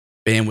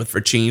Bandwidth for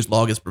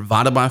changelog is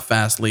provided by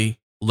Fastly.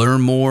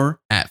 Learn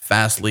more at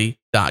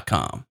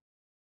fastly.com.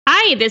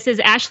 Hi, this is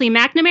Ashley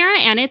McNamara,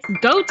 and it's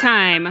go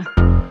time.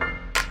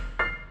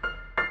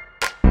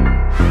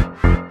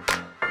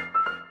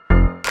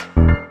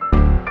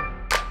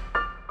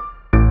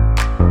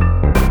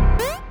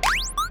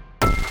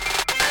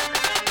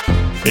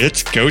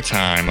 It's Go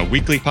Time, a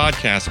weekly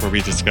podcast where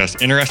we discuss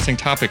interesting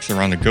topics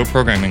around the Go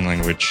programming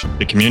language,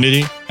 the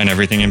community, and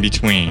everything in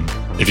between.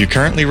 If you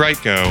currently write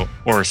Go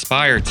or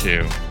aspire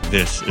to,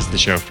 this is the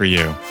show for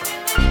you.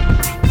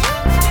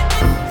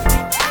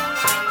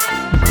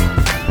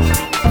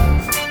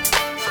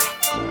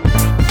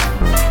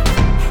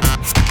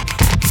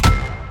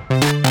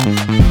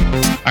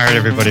 All right,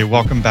 everybody,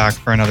 welcome back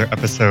for another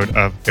episode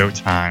of Go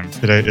Time.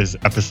 Today is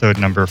episode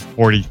number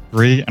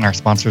 43, and our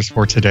sponsors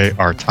for today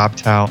are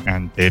TopTal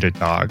and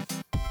Datadog.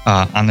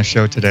 On the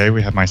show today,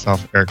 we have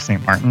myself, Eric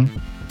St. Martin.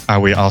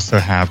 We also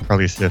have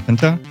Carlicia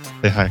Pinto.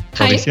 Say hi,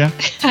 Carlicia.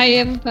 Hi,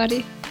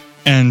 everybody.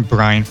 And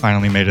Brian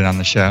finally made it on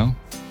the show.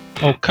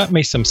 Oh, cut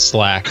me some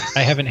slack.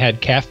 I haven't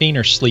had caffeine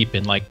or sleep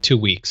in like 2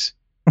 weeks.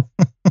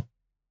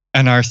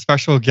 And our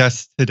special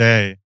guest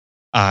today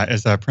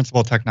is a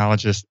principal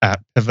technologist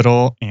at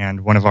Pivotal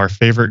and one of our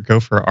favorite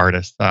Gopher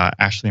artists,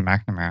 Ashley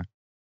McNamara. Do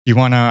you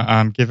want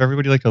to give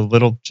everybody like a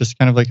little, just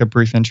kind of like a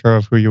brief intro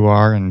of who you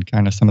are and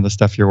kind of some of the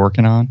stuff you're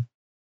working on?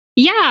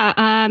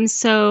 Yeah,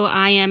 so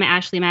I am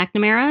Ashley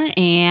McNamara,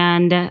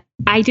 and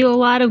I do a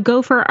lot of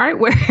Gopher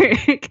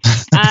artwork.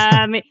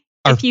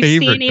 Our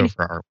favorite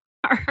Gopher artwork.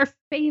 Our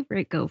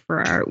favorite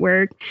Gopher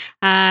artwork.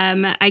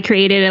 I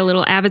created a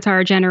little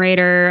avatar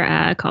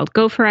generator called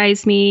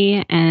Gopherize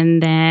Me,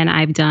 and then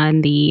I've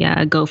done the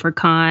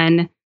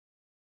GopherCon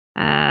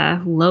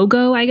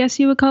logo, I guess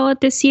you would call it,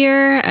 this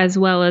year, as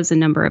well as a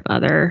number of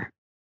other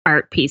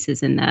art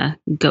pieces in the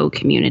Go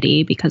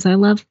community because I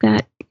love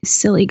that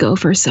silly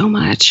Gopher so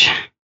much.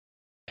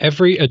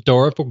 Every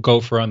adorable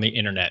Gopher on the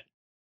internet,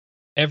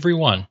 every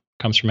one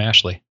comes from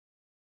Ashley.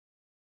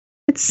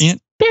 It's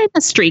been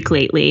a streak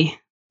lately.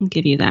 I'll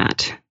give you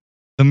that.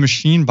 The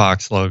Machine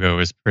Box logo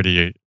is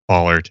pretty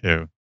baller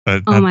too.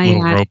 That my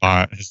little God.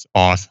 robot is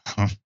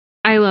awesome.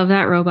 I love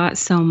that robot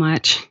so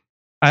much.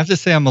 I have to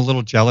say I'm a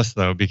little jealous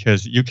though,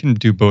 because you can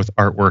do both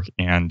artwork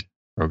and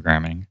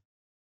programming.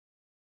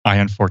 I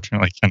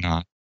unfortunately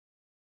cannot.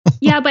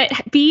 Yeah, but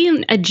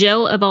being a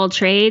Jill of all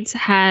trades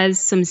has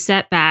some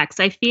setbacks.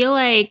 I feel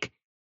like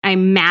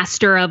I'm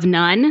master of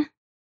none.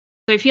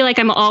 So I feel like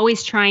I'm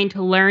always trying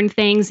to learn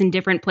things in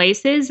different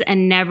places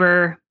and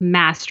never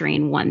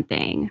mastering one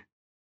thing.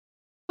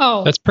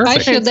 Oh, that's perfect.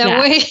 I feel that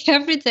way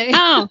every day.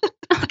 Oh,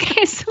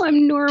 okay. So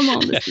I'm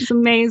normal. This is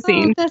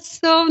amazing. Oh, that's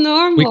so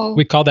normal.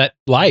 We call that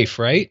life,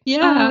 right?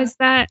 Yeah. Oh, is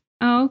that?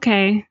 Oh,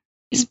 okay.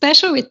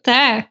 Especially with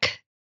tech.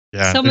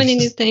 Yeah, so many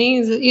new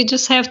things. You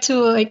just have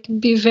to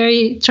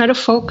try to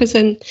focus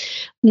and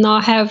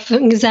not have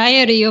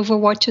anxiety over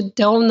what you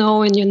don't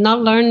know and you're not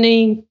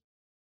learning.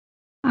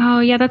 Oh,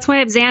 yeah, that's why I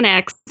have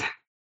Xanax.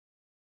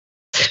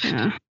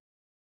 Yeah.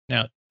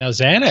 Now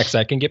Xanax,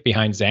 I can get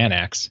behind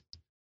Xanax.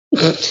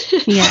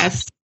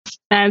 Yes,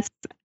 that's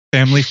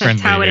family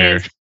friendly. That's how it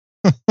is.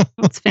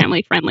 It's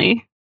family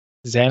friendly.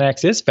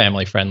 Xanax is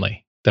family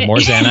friendly. The more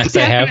Xanax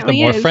I have,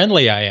 the more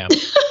friendly I am.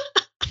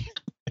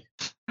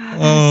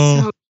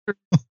 Oh.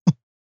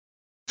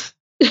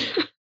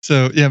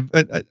 So yeah,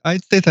 but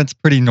I'd say that's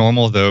pretty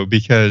normal though,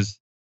 because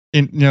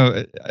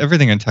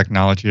everything in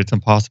technology, it's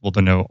impossible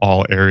to know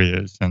all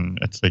areas, and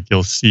it's like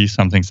you'll see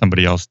something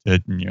somebody else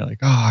did, and you're like,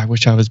 oh, I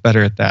wish I was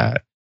better at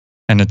that.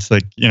 And it's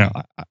like,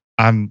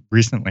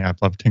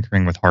 I've loved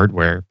tinkering with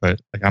hardware, but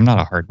like I'm not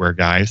a hardware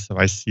guy, so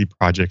I see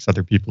projects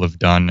other people have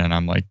done, and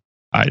I'm like,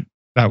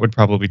 that would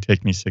probably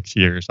take me 6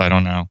 years. I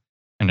don't know,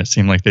 and it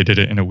seemed like they did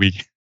it in a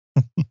week.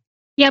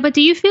 Yeah, but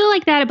do you feel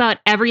like that about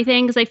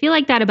everything? Because I feel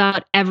like that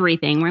about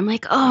everything, where I'm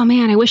like, oh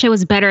man, I wish I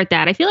was better at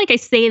that. I feel like I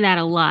say that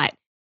a lot.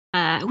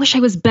 I wish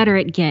I was better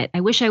at Git.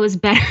 I wish I was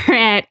better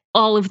at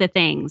all of the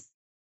things.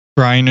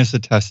 Brian is a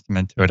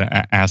testament to it.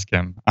 Ask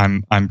him.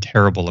 I'm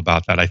terrible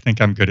about that. I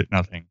think I'm good at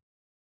nothing.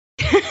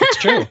 It's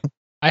true.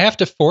 I have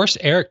to force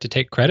Eric to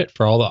take credit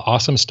for all the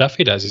awesome stuff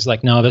he does. He's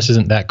like, no, this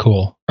isn't that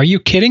cool. Are you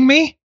kidding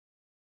me?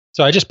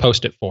 So I just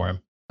post it for him.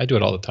 I do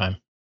it all the time.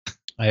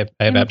 I have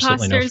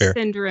absolutely no fear. Imposter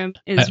syndrome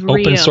is real.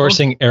 Open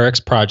sourcing Eric's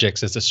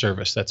projects as a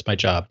service. That's my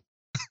job.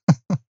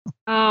 Oh,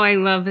 I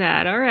love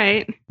that. All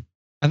right.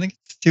 I think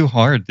it's too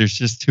hard. There's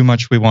just too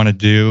much we want to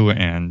do.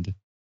 And,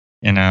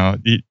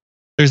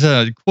 there's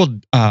a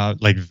cool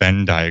like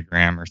Venn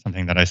diagram or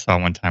something that I saw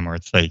one time where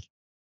it's like,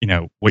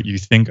 what you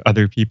think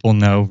other people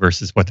know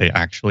versus what they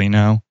actually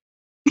know.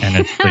 And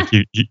it's like,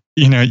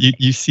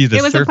 you see the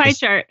surface. It was a pie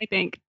chart, I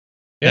think.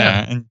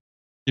 Yeah. And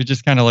you're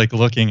just kind of like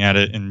looking at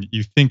it and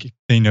you think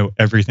they know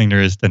everything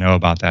there is to know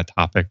about that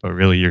topic, but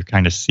really you're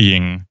kind of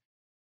seeing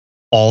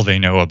all they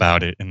know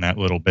about it in that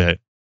little bit.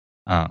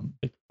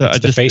 It's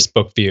the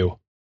Facebook view.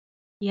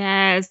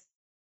 Yes.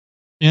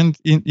 And,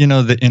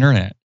 the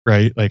internet,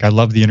 right? Like I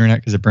love the internet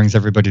because it brings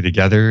everybody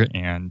together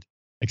and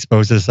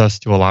exposes us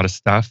to a lot of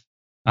stuff.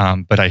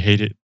 But I hate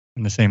it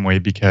in the same way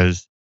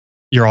because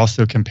you're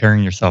also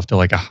comparing yourself to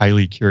like a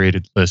highly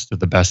curated list of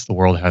the best the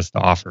world has to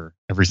offer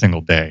every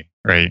single day,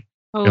 right?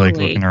 You're like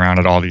Totally. looking around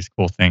at all these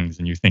cool things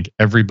and you think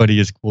everybody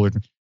is cooler.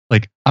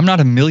 Like, I'm not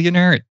a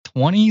millionaire at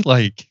 20.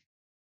 Like,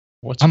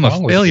 What's I'm a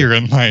wrong with failure you?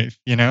 in life,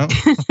 you know?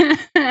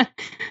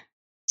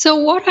 So,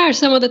 what are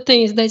some of the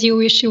things that you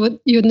wish you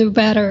knew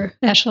better,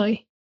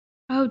 Ashley?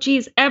 Oh,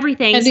 geez,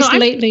 everything. At least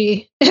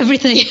lately,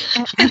 everything.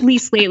 At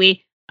least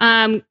lately.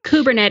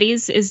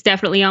 Kubernetes is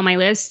definitely on my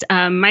list.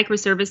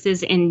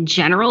 Microservices in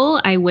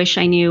general, I wish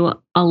I knew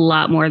a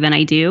lot more than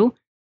I do.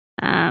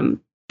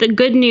 The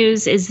good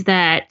news is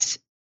that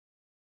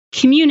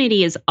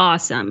community is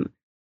awesome.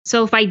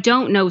 So if I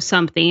don't know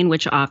something,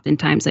 which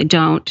oftentimes I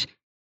don't,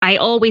 I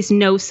always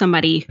know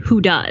somebody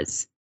who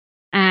does.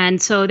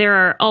 And so there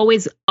are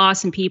always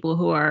awesome people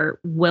who are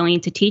willing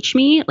to teach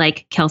me,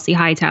 like Kelsey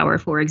Hightower,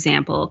 for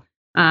example.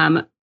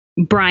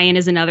 Brian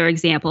is another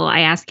example. I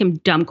ask him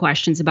dumb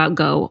questions about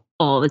Go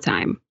all the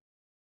time.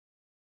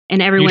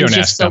 And everyone's don't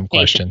just ask so dumb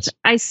patient. questions.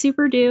 I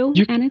super do.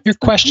 And it's Your so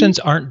questions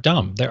funny. aren't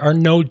dumb. There are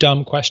no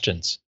dumb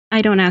questions.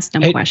 I don't ask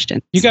dumb Hey,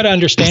 questions. You got to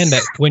understand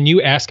that when you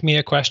ask me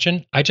a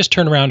question, I just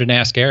turn around and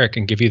ask Eric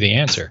and give you the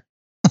answer.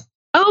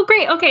 Oh,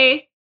 great.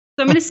 Okay.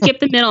 So I'm going to skip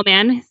the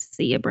middleman.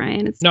 See you,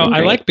 Brian. It's No, been I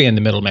great. like being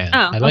the middleman.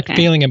 Oh, I like okay.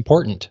 feeling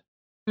important.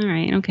 All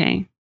right.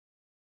 Okay.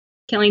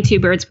 Killing two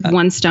birds with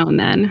one stone,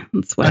 then.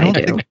 That's what I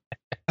do.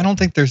 I don't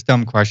think there's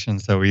dumb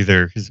questions though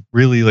either, because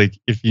really, like,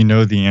 if you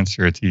know the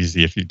answer, it's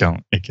easy. If you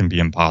don't, it can be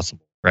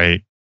impossible,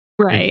 right?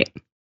 Right.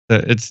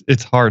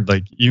 It's hard.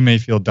 Like, you may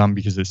feel dumb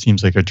because it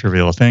seems like a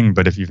trivial thing,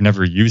 but if you've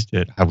never used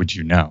it, how would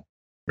you know,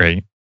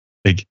 right?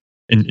 Like,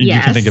 and you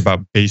can think Yes.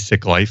 about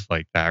basic life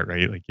like that,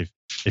 right? Like,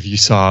 if you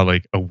saw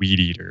like a weed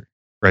eater,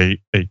 right?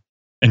 Like,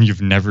 and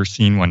you've never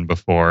seen one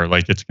before,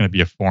 like, it's going to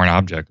be a foreign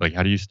object. Like,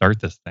 how do you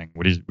start this thing?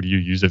 What do you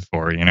use it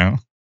for? You know?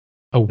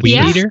 A weed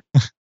Yeah. eater?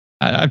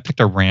 I picked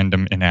a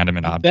random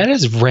inanimate object. That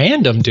is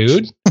random,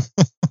 dude.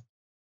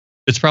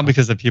 It's probably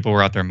because the people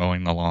were out there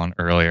mowing the lawn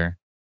earlier.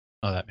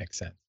 Oh, that makes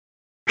sense.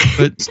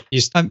 But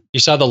You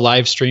saw the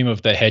live stream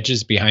of the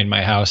hedges behind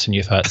my house and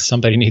you thought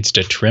somebody needs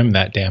to trim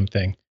that damn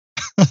thing.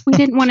 We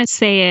didn't want to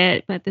say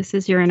it, but this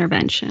is your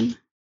intervention.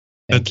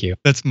 Thank you.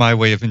 that's my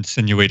way of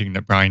insinuating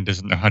that Brian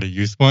doesn't know how to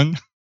use one.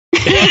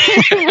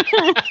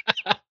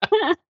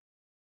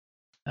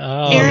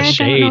 Oh, Eric,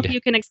 the I don't know if shade.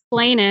 you can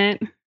explain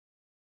it.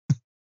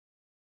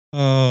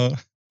 Uh,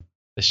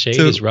 The shade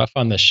So- is rough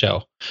on the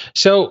show.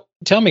 So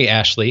tell me,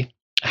 Ashley,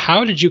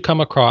 how did you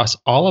come across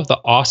all of the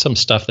awesome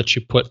stuff that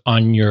you put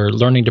on your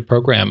Learning to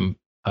Program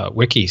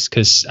wikis?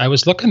 Because I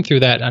was looking through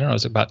that, I don't know, it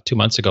was about 2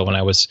 months ago when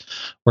I was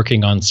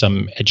working on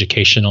some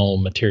educational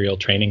material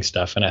training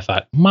stuff. And I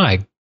thought,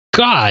 my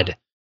God,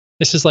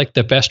 this is like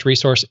the best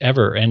resource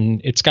ever.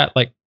 And it's got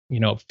like,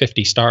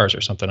 50 stars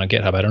or something on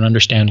GitHub. I don't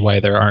understand why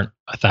there aren't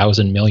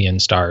 1,000 million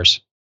stars.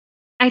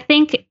 I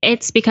think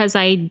it's because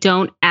I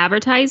don't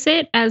advertise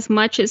it as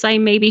much as I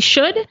maybe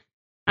should.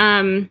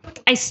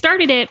 I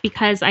started it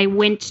because I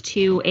went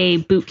to a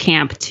boot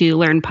camp to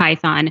learn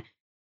Python.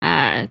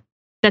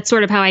 That's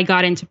sort of how I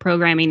got into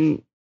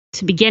programming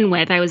to begin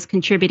with. I was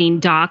contributing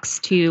docs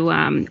to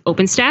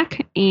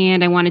OpenStack,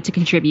 and I wanted to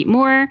contribute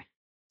more.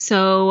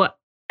 So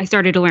I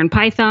started to learn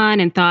Python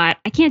and thought,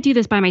 I can't do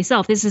this by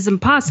myself. This is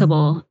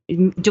impossible.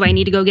 Do I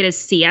need to go get a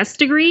CS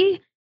degree?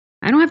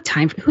 I don't have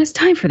time. Who has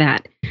time for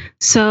that?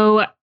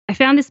 So I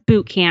found this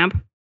boot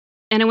camp,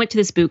 and I went to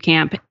this boot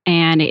camp,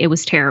 and it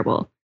was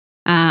terrible.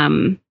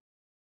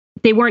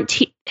 They weren't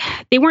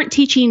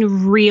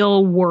teaching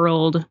real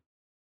world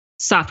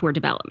software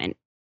development.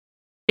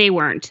 They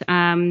weren't.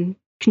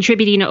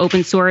 Contributing to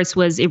open source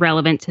was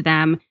irrelevant to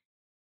them.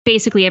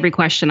 Basically, every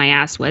question I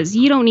asked was,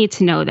 you don't need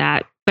to know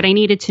that, but I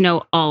needed to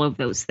know all of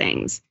those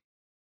things.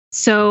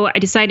 So I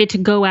decided to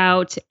go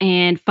out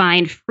and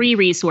find free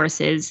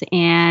resources.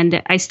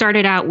 And I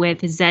started out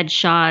with Zed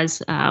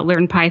Shaw's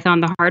Learn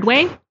Python the Hard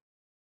Way.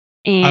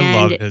 And I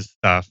love his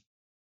stuff.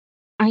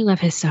 I love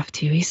his stuff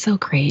too. He's so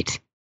great.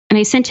 And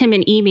I sent him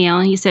an email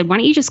and he said, why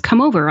don't you just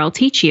come over? I'll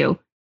teach you.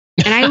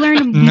 And I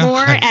learned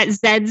more Nice. at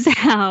Zed's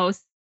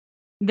house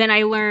than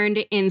I learned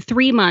in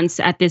 3 months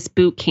at this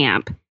boot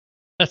camp.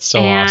 That's so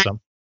And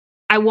awesome.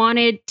 I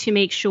wanted to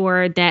make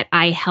sure that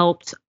I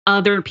helped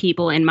other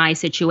people in my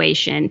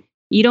situation.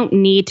 You don't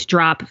need to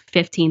drop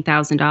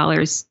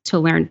 $15,000 to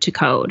learn to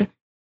code.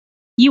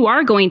 You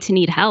are going to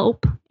need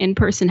help,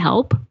 in-person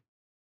help.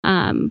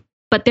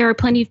 But there are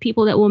plenty of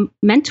people that will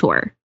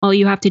mentor. All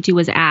you have to do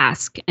is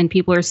ask, and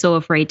people are so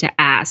afraid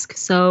to ask.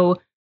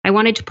 So I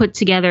wanted to put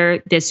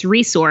together this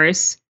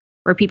resource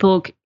where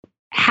people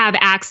have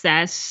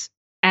access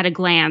at a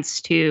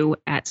glance to,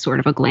 at sort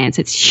of a glance,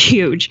 it's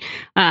huge,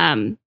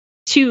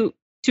 to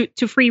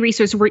free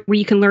resources where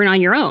you can learn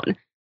on your own.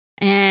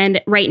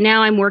 And right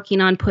now I'm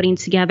working on putting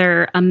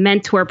together a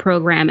mentor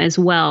program as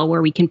well,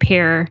 where we can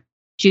pair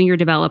junior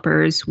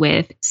developers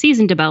with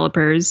seasoned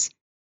developers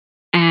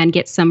and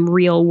get some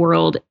real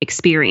world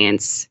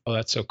experience Oh,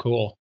 that's so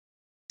cool.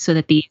 so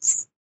that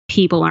these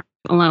people aren't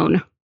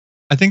alone.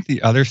 I think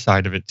the other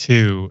side of it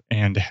too,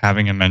 and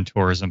having a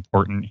mentor is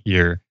important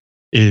here,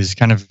 is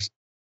kind of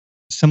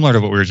similar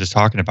to what we were just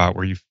talking about,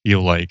 where you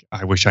feel like,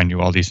 I wish I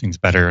knew all these things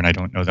better and I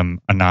don't know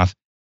them enough,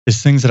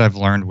 is things that I've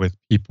learned with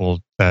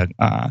people that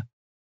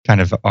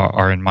kind of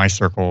are in my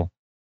circle.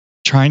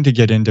 Trying to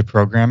get into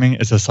programming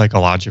is a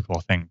psychological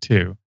thing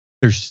too.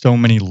 There's so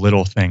many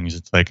little things.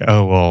 It's like,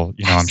 oh, well, I'm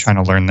Yes. trying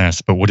to learn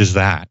this, but what is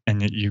that?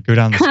 And you go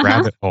down this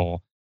rabbit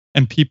hole,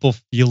 and people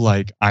feel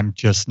like I'm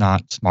just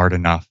not smart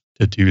enough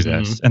to do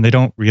this. And they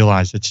don't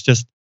realize it's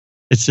just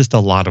a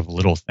lot of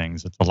little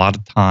things. It's a lot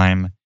of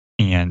time.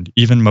 And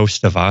even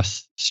most of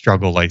us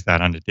struggle like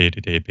that on a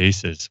day-to-day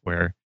basis,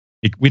 where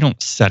we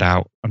don't set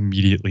out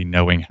immediately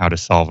knowing how to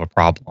solve a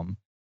problem.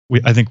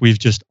 I think we've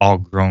just all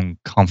grown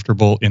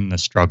comfortable in the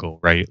struggle,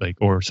 right? Like,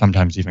 or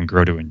sometimes even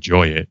grow to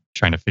enjoy it,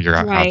 trying to figure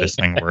out how this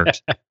thing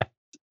works.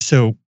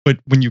 So, but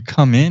when you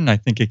come in, I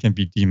think it can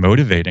be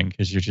demotivating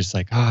because you're just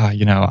like,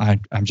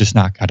 I'm just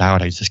not cut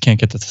out. I just can't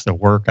get this to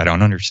work. I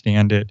don't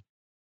understand it.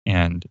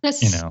 And,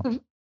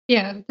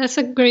 Yeah, that's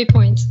a great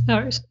point.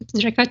 Sorry,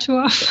 did I cut you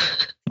off?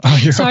 Oh,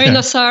 you're sorry, okay.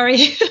 not sorry.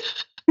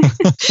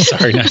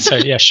 Sorry, not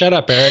sorry. Yeah, shut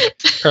up, Eric.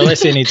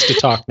 Carlissia needs to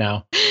talk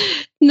now.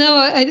 No,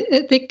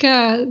 I think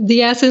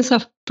the essence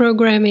of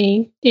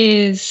programming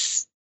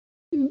is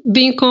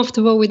being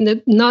comfortable with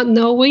not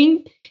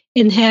knowing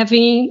and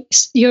having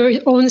your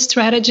own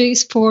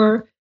strategies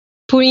for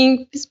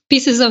putting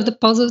pieces of the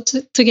puzzle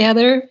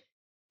together.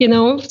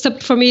 So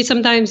for me,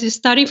 sometimes it's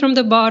starting from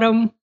the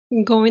bottom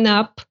and going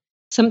up.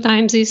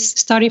 Sometimes it's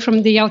starting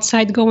from the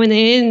outside going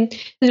in.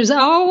 There's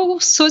all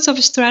sorts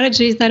of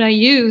strategies that I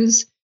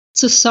use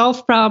to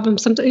solve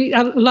problems.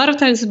 A lot of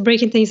times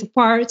breaking things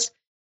apart,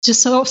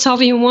 just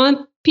solving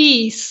one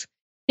piece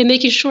and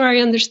making sure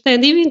I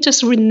understand, even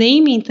just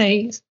renaming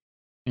things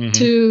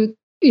to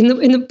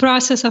in the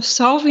process of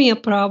solving a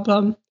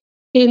problem.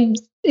 And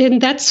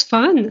that's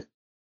fun.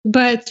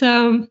 But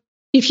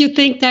if you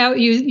think that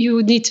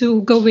you need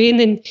to go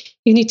in and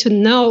you need to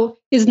know,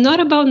 it's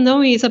not about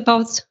knowing, it's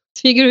about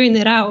figuring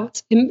it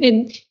out.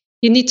 And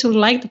you need to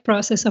like the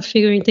process of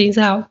figuring things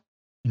out.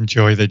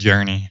 Enjoy the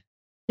journey.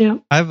 Yeah.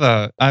 I have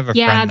a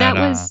friend that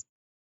was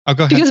oh,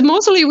 go ahead. Because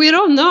mostly we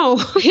don't know.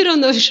 We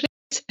don't know shit.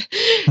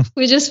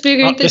 We're just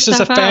figuring this This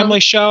stuff is a family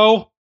out.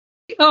 show.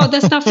 Oh,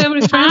 that's not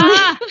family friendly.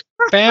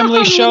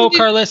 Family show, be-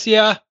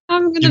 Carlissia.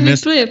 I'm going You to be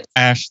missed flipped.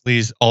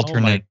 Ashley's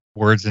alternate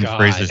words and God.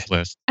 phrases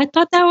list. I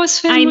thought that was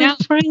family know.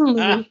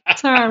 friendly.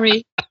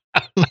 Sorry.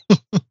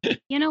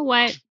 You know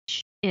what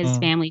is Oh.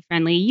 family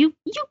friendly? You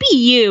be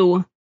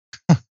you.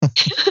 Don't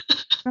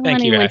Thank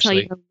let you, anyone tell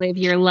you Ashley. to live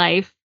your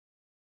life.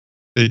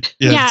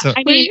 Yeah. So,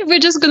 I mean, We're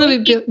just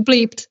going to be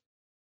bleeped.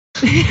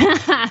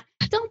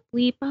 don't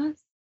bleep us.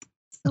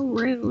 So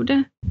rude.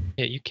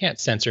 Yeah, you can't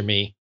censor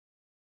me.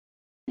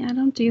 Yeah,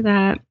 don't do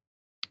that.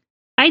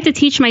 I had to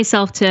teach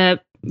myself to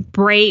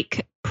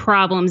break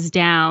problems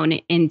down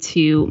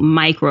into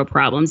micro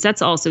problems.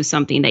 That's also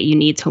something that you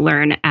need to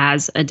learn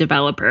as a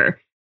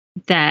developer,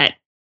 that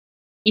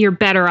you're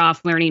better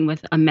off learning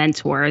with a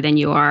mentor than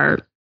you are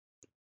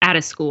at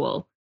a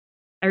school.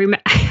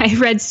 I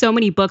read so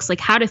many books like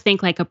How to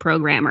Think Like a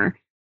Programmer.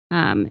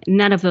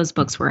 None of those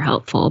books were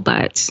helpful,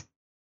 but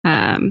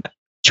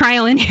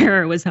trial and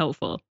error was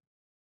helpful.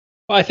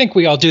 Well, I think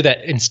we all do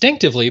that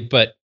instinctively,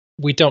 but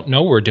we don't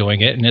know we're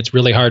doing it. And it's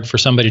really hard for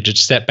somebody to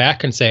step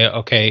back and say,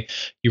 okay,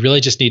 you really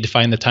just need to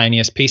find the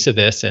tiniest piece of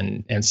this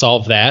and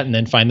solve that, and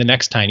then find the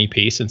next tiny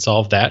piece and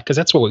solve that, because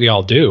that's what we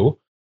all do.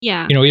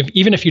 Yeah.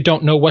 Even if you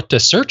don't know what to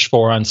search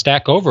for on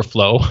Stack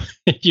Overflow,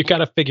 you got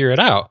to figure it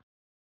out.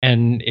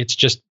 And it's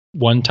just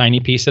one tiny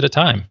piece at a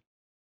time.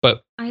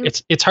 But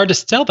it's hard to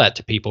sell that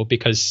to people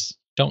because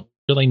you don't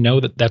really know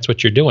that that's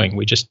what you're doing.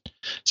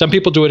 Some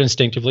people do it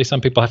instinctively.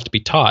 Some people have to be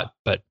taught,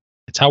 but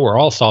it's how we're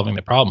all solving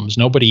the problems.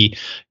 Nobody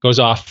goes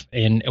off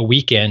in a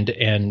weekend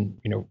and,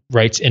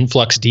 writes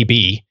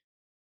InfluxDB.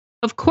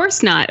 Of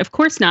course not. Of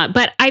course not.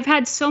 But I've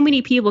had so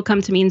many people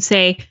come to me and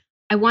say,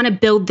 I want to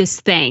build this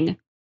thing.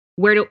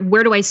 Where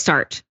do I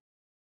start?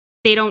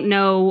 They don't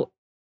know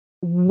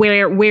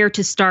where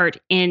to start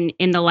in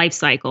the life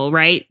cycle,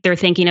 right? They're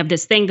thinking of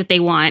this thing that they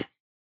want,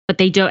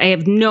 but I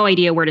have no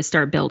idea where to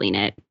start building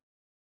it.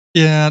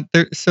 yeah.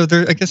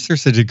 I guess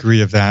there's a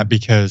degree of that,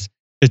 because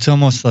it's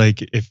almost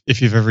like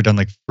if you've ever done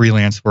like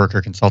freelance work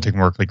or consulting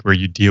work, like where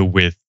you deal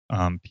with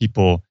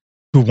people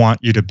who want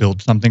you to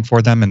build something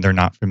for them and they're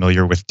not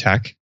familiar with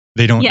tech.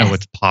 They don't know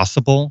what's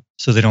possible,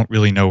 so they don't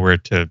really know where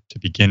to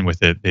begin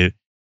with it.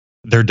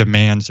 Their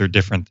demands are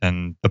different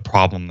than the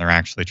problem they're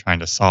actually trying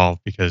to solve,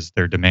 because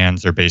their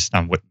demands are based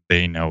on what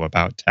they know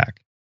about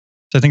tech.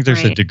 So I think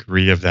there's a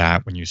degree of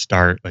that when you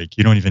start, like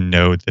you don't even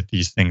know that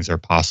these things are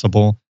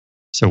possible.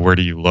 So where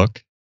do you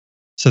look?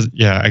 So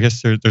yeah, I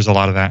guess there's a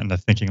lot of that in the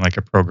thinking like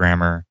a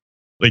programmer.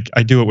 Like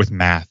I do it with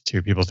math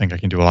too. People think I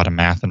can do a lot of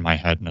math in my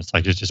head, and it's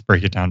like just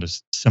break it down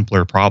to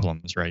simpler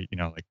problems, right?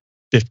 Like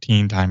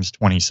 15 times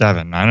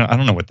 27. I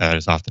don't know what that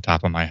is off the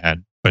top of my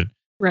head, but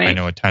I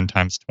know what 10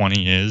 times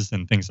 20 is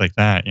and things like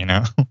that,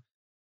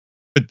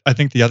 But I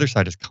think the other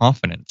side is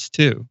confidence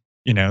too.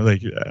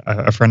 Like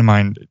a friend of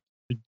mine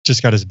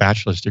just got his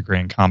bachelor's degree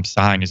in comp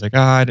sci, and he's like,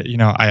 I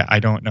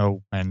don't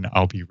know when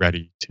I'll be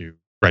ready to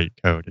write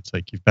code. It's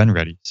like you've been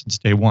ready since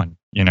day one,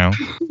 you know?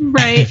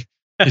 Right.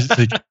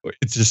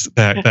 It's just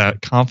that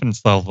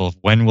confidence level of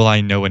when will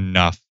I know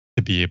enough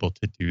to be able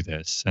to do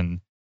this? And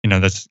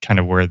that's kind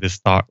of where this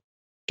thought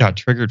got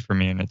triggered for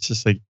me. And it's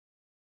just like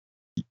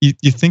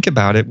you think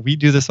about it, we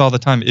do this all the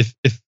time. If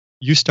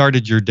you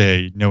started your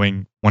day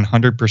knowing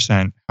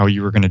 100% how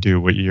you were going to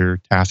do what your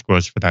task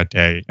was for that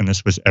day, and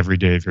this was every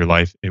day of your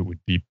life, it would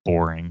be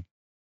boring.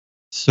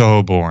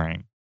 So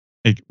boring.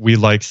 Like, we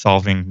like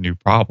solving new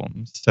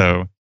problems.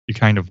 So you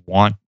kind of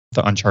want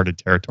the uncharted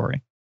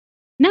territory.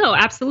 No,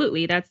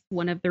 absolutely. That's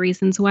one of the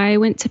reasons why I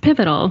went to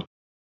Pivotal.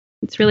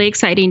 It's really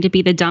exciting to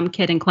be the dumb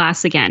kid in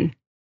class again.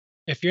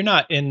 If you're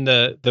not in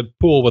the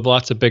pool with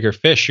lots of bigger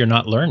fish, you're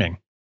not learning.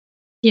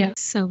 Yeah.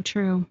 So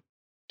true.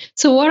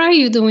 So what are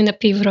you doing at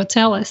Pivotal?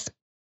 Tell us.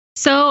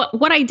 So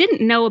what I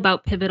didn't know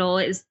about Pivotal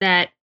is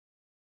that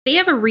they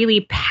have a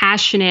really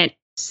passionate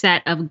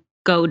set of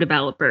Go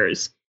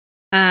developers.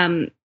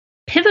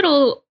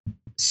 Pivotal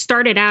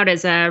started out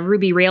as a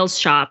Ruby Rails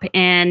shop,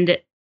 and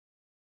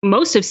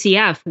most of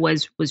CF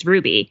was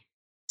Ruby.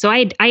 So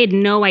I had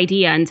no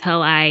idea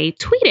until I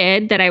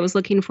tweeted that I was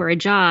looking for a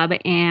job,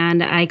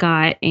 and I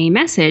got a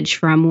message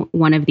from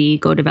one of the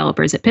Go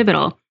developers at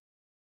Pivotal.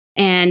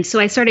 And so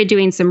I started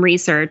doing some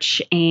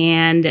research,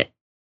 and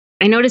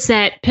I noticed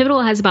that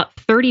Pivotal has about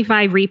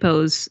 35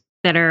 repos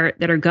that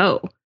are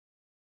Go.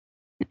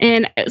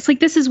 And it's like,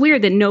 this is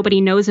weird that nobody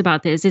knows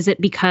about this. Is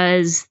it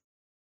because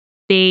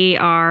they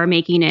are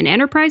making an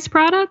enterprise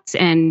product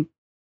and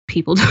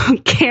people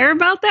don't care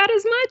about that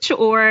as much?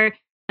 Or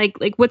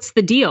like what's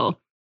the deal?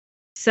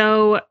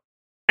 So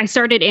I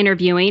started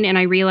interviewing, and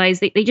I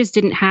realized they just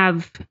didn't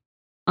have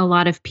a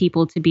lot of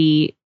people to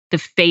be the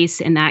face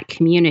in that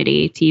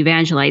community to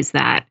evangelize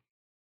that.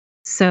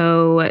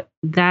 So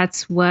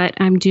that's what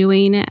I'm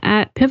doing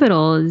at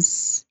Pivotal,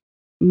 is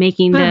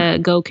making the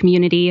Go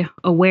community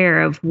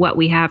aware of what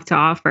we have to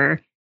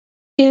offer.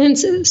 And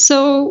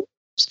so,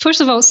 first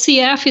of all,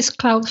 CF is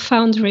Cloud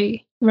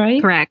Foundry,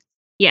 right? Correct.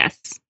 Yes.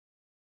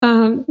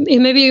 And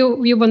maybe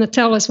you want to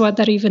tell us what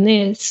that even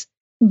is.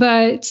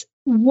 But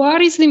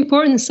what is the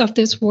importance of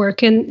this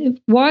work,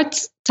 and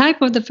what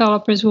type of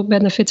developers will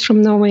benefit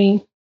from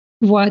knowing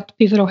what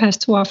Pivotal has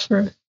to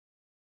offer?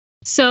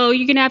 So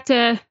you're going to have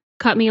to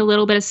cut me a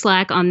little bit of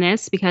slack on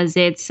this, because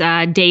it's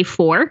day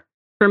 4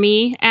 for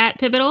me at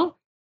Pivotal.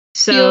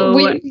 So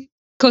we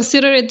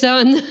consider it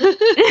done.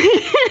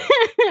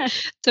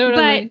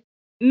 Totally. But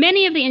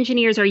many of the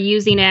engineers are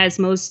using it as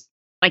most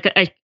like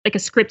a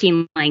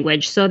scripting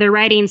language. So they're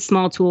writing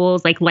small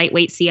tools like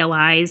lightweight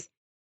CLIs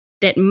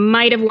that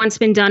might have once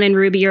been done in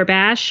Ruby or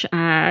Bash.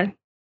 And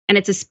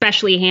it's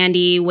especially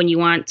handy when you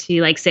want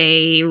to, like,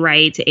 say,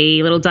 write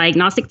a little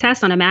diagnostic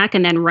test on a Mac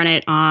and then run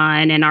it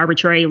on an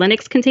arbitrary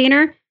Linux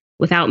container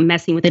without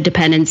messing with the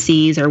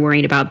dependencies or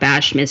worrying about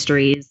Bash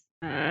mysteries.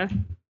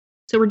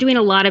 So we're doing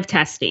a lot of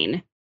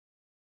testing.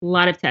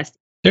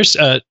 There's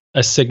a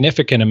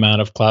significant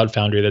amount of Cloud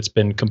Foundry that's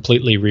been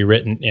completely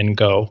rewritten in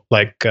Go,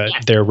 like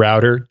their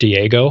router,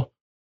 Diego.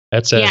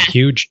 That's a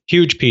huge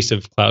piece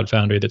of Cloud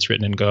Foundry that's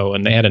written in Go.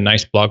 And they had a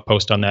nice blog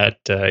post on that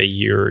a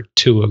year or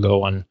two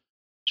ago on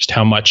just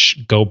how much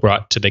Go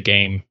brought to the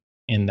game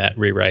in that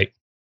rewrite.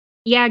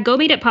 Yeah, Go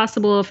made it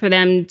possible for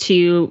them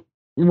to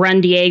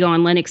run Diego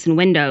on Linux and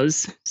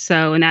Windows.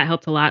 And that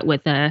helped a lot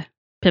with the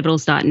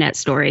Pivotals.net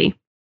story.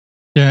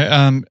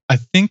 Yeah, I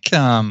think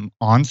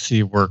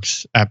Onsi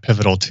works at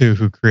Pivotal too,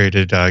 who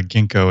created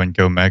Ginkgo and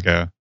Go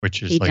Mega,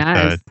 which is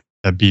the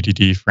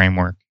BDD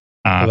framework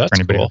for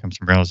anybody who comes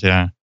from Rails.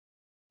 Yeah.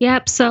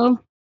 Yep. So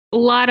a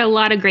lot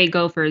of great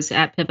Gophers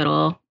at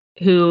Pivotal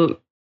who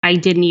I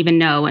didn't even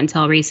know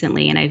until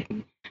recently, and I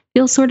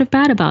feel sort of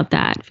bad about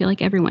that. I feel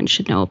like everyone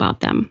should know about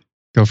them.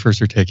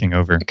 Gophers are taking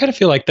over. I kind of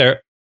feel like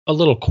they're a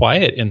little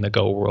quiet in the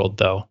Go world,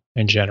 though,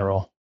 in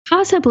general.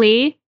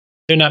 Possibly.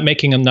 They're not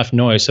making enough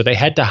noise, so they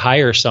had to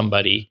hire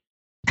somebody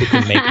who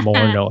can make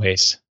more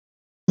noise.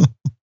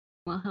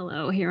 Well,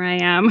 hello, here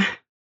I am.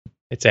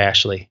 It's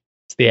Ashley.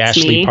 It's the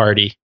Ashley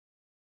party.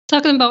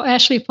 Talking about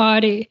Ashley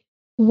party,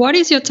 what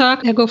is your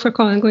talk at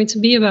GopherCon going to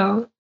be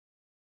about?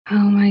 Oh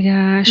my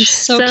gosh. I'm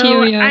so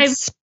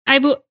curious.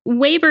 I've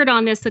wavered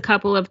on this a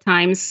couple of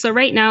times. So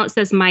right now it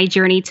says My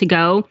Journey to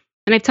Go.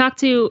 And I've talked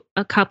to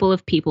a couple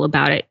of people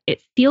about it.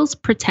 It feels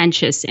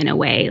pretentious in a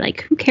way.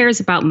 Like, who cares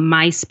about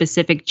my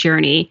specific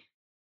journey?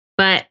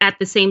 But at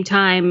the same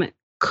time,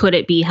 could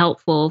it be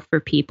helpful for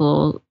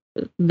people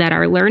that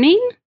are learning?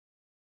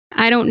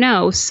 I don't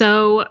know.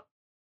 So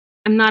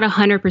I'm not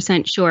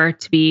 100% sure,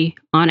 to be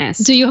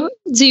honest.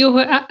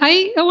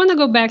 I want to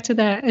go back to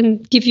that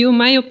and give you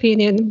my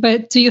opinion,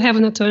 but do you have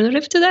an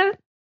alternative to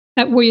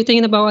that? Were you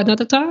thinking about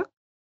another talk?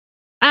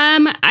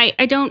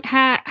 I don't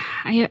have.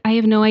 I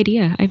have no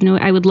idea.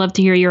 I would love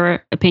to hear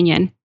your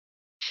opinion.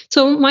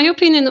 So my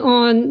opinion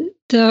on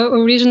the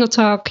original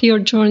talk, Your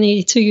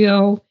Journey to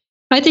Go,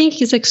 I think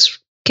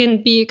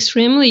can be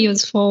extremely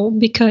useful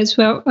because,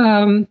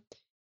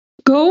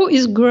 Go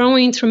is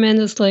growing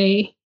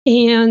tremendously,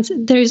 and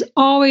there's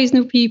always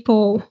new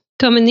people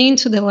coming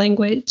into the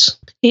language.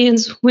 And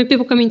when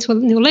people come into a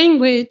new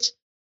language,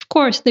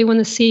 course, they want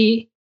to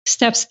see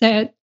steps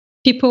that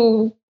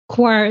people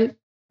who are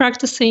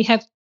practicing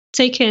have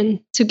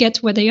taken to get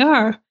where they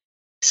are.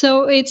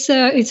 So it's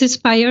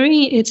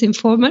inspiring. It's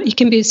informative. It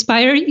can be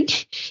inspiring.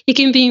 It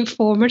can be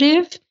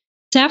informative.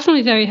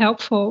 Definitely very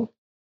helpful.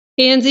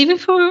 And even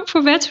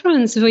for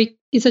veterans,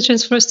 it's a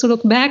chance for us to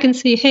look back and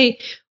see, hey,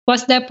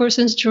 what's that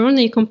person's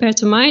journey compared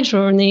to my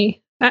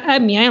journey? I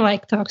mean, I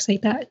like talks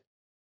like that.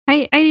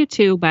 I do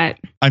too, but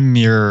I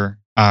mirror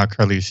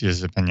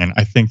Carlisia's opinion.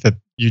 I think that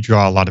you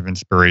draw a lot of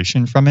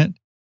inspiration from it.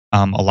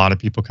 A lot of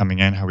people coming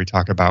in, how we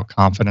talk about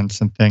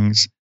confidence and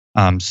things.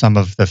 Some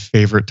of the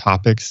favorite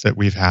topics that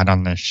we've had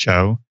on this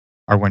show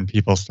are when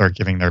people start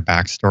giving their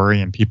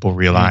backstory and people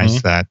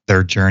realize that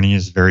their journey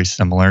is very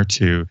similar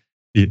to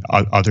the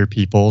other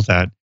people,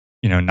 that,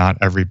 not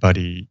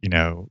everybody,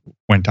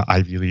 went to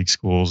Ivy League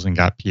schools and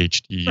got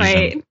PhDs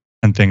right.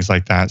 and things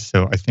like that.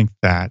 So I think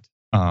that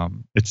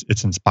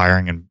it's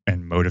inspiring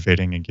and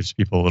motivating and gives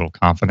people a little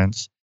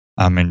confidence.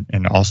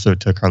 And also,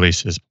 to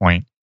Carlisia's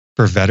point,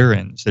 for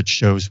veterans, it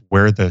shows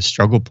where the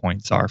struggle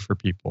points are for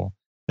people.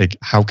 Like,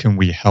 how can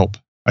we help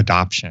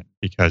adoption?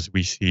 Because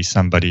we see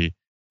somebody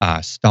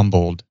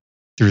stumbled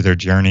through their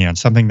journey on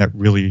something that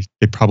really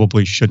they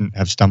probably shouldn't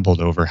have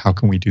stumbled over. How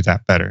can we do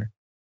that better?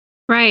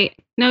 Right.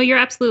 No, you're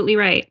absolutely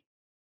right.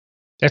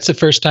 That's the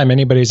first time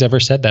anybody's ever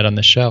said that on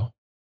the show.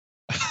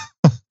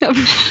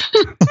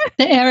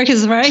 Eric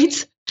is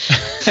right.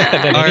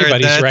 Then All right,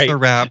 anybody's that's right. a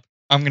wrap.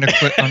 I'm going to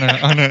quit on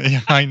a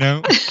high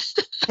note.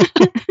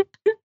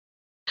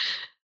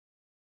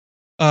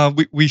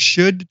 We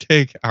should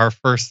take our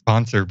first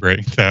sponsor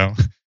break, though.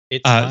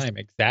 It's time,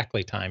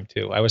 exactly time,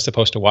 too. I was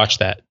supposed to watch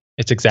that.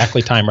 It's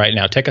exactly time right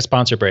now. Take a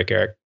sponsor break,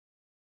 Eric.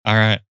 All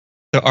right.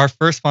 So our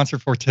first sponsor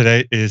for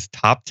today is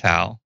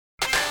TopTal.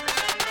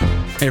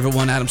 Hey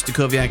everyone, Adam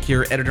Stacoviak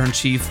here,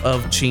 Editor-in-Chief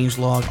of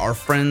Changelog. Our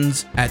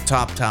friends at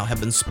TopTal have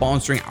been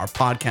sponsoring our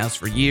podcast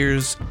for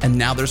years, and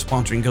now they're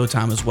sponsoring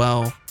GoTime as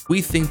well.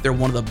 We think they're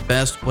one of the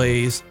best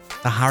ways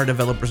to hire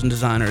developers and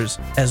designers,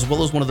 as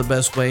well as one of the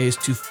best ways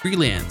to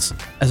freelance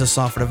as a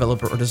software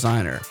developer or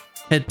designer.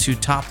 Head to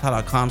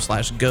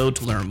toptal.com/go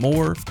to learn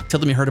more.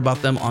 Tell them you heard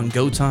about them on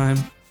GoTime.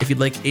 If you'd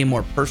like a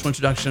more personal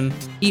introduction,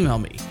 email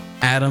me,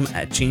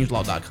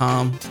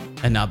 adam@changelog.com.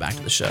 And now back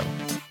to the show.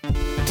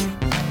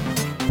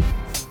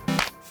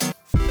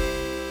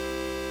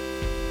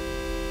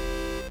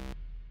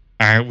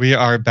 All right, we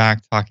are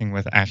back talking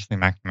with Ashley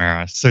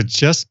McNamara. So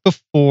just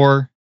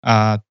before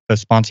the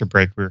sponsor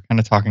break, we were kind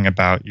of talking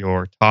about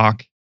your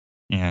talk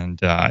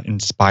and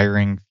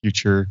inspiring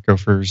future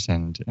Gophers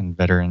and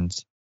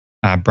veterans.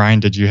 Brian,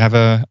 did you have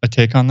a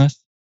take on this?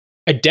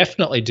 I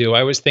definitely do.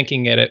 I was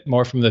thinking at it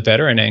more from the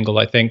veteran angle.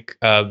 I think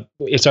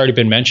it's already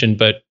been mentioned,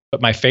 but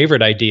my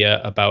favorite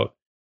idea about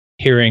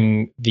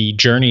hearing the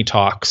journey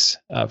talks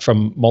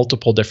from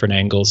multiple different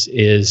angles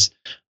is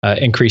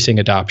increasing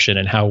adoption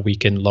and how we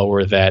can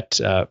lower that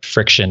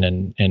friction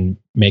and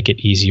make it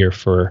easier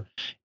for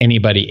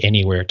anybody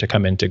anywhere to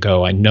come in to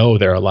Go. I know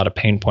there are a lot of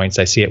pain points.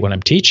 I see it when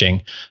I'm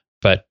teaching,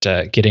 but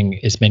getting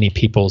as many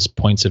people's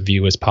points of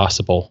view as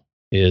possible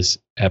is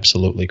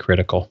absolutely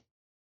critical.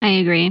 I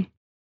agree.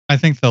 I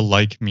think the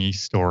like me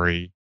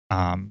story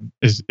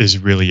is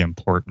really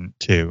important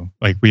too.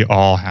 Like, we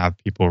all have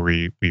people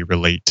we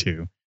relate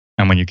to.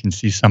 And when you can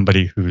see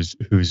somebody who's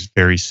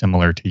very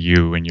similar to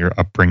you and your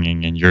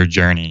upbringing and your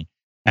journey,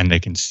 and they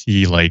can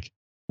see like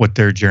what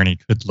their journey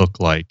could look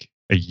like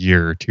a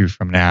year or two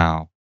from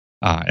now,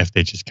 if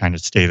they just kind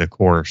of stay the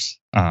course,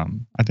 I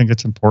think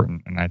it's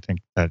important, and I think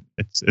that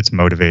it's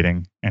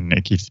motivating and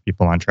it keeps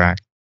people on track.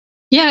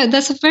 Yeah,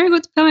 that's a very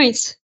good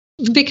point,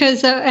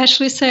 because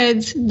Ashley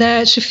said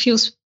that she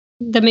feels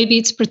that maybe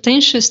it's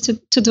pretentious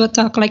to do a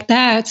talk like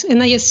that,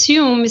 and I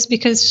assume it's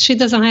because she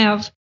doesn't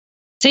have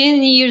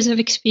 10 years of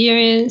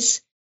experience.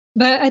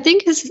 But I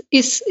think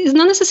it's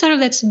not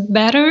necessarily that's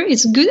better.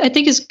 It's good. I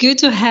think it's good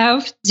to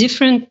have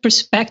different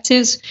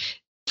perspectives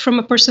from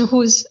a person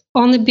who's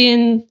only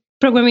been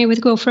programming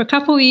with Go for a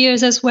couple of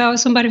years, as well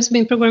as somebody who's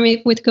been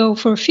programming with Go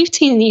for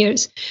 15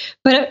 years.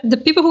 But the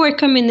people who are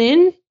coming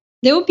in,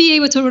 they will be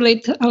able to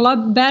relate a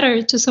lot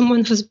better to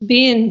someone who's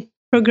been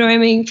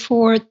programming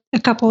for a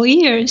couple of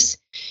years,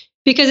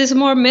 because it's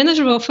more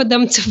manageable for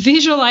them to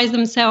visualize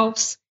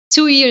themselves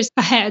 2 years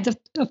ahead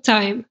of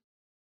time.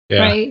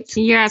 Yeah. Right?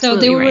 You're absolutely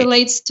so they will right.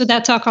 relate to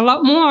that talk a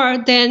lot more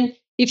than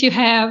if you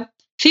have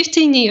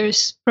 15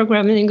 years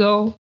programming in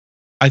Go.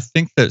 I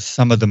think that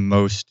some of the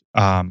most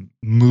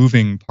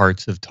moving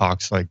parts of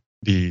talks like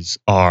these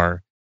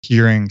are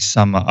hearing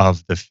some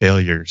of the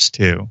failures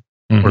too,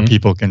 where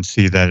people can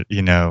see that,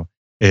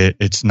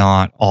 it's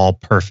not all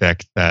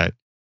perfect, that,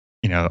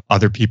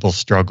 other people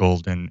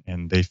struggled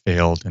and they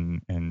failed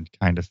and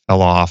kind of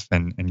fell off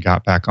and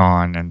got back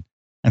on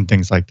and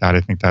things like that.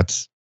 I think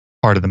that's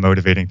part of the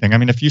motivating thing. I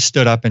mean, if you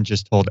stood up and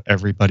just told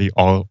everybody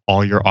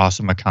all your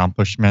awesome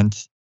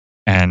accomplishments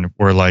and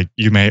were like,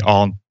 you may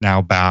all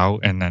now bow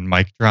and then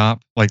mic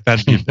drop, like,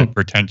 that'd be a bit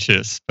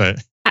pretentious,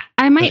 but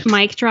I might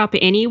mic drop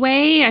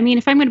anyway. I mean,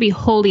 if I'm going to be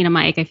holding a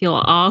mic, I feel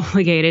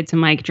obligated to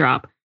mic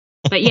drop.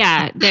 But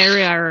yeah,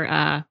 there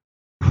are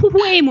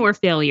way more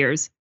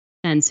failures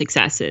than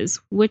successes,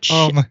 which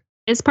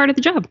is part of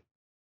the job.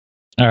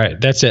 All right,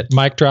 that's it.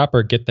 Mic drop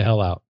or get the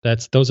hell out.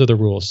 Those are the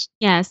rules.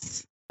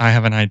 Yes. I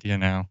have an idea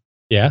now.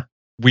 Yeah?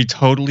 We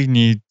totally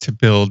need to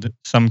build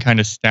some kind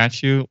of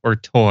statue or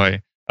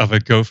toy of a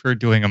gopher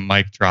doing a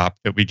mic drop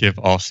that we give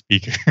all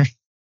speakers.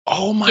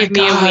 Oh my Give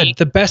me a God. week.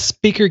 The best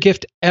speaker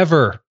gift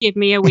ever. Give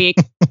me a week.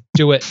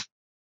 Do it.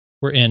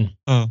 We're in.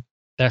 Oh,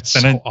 That's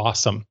Then so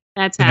awesome.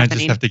 That's and I happening.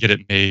 just have to get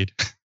it made.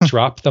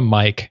 Drop the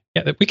mic.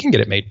 Yeah, we can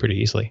get it made pretty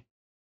easily.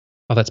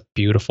 Oh, that's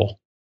beautiful.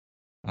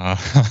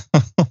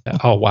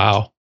 Oh,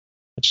 wow.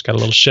 I just got a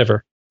little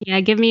shiver. Yeah,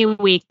 give me a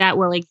week. That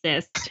will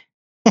exist.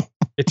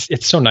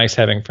 It's so nice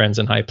having friends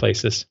in high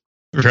places.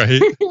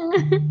 Right?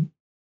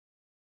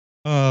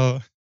 Oh,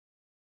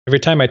 Every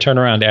time I turn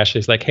around,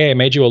 Ashley's like, "Hey, I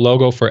made you a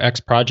logo for X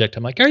project."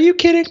 I'm like, "Are you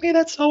kidding me?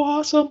 That's so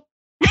awesome."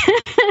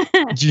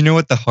 do you know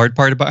what the hard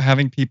part about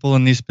having people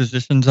in these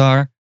positions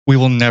are? We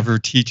will never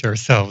teach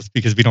ourselves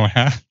because we don't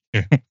have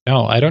to.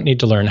 No, I don't need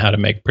to learn how to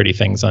make pretty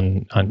things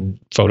on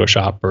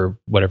Photoshop or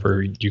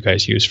whatever you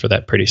guys use for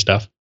that pretty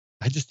stuff.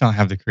 I just don't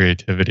have the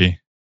creativity.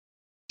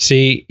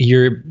 See,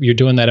 you're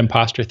doing that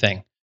imposter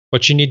thing.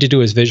 What you need to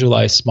do is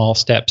visualize small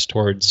steps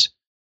towards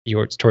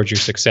your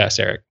success,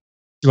 Eric.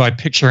 Do I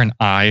picture an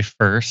eye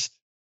first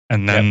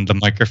and then the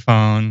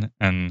microphone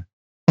and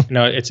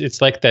No, it's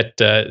like that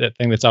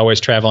thing that's always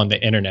traveling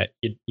the internet.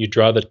 You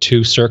draw the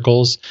two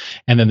circles,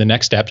 and then the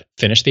next step,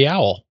 finish the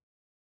owl.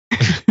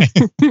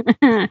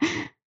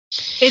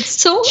 It's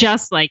So-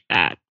 just like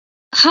that.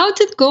 How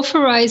did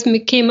Gopherize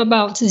came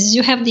about? Did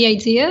you have the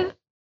idea?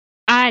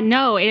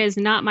 No, it is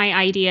not my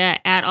idea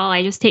at all.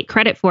 I just take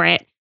credit for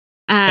it.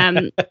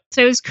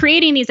 So I was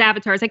creating these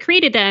avatars. I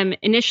created them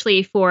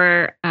initially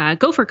for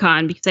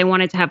GopherCon because I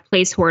wanted to have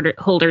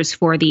placeholders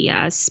for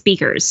the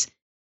speakers.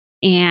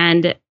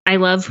 And I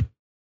love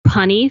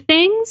punny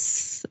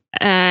things.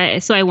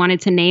 So I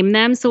wanted to name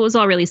them. So it was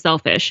all really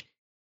selfish.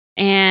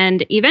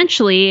 And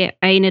eventually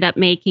I ended up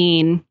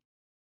making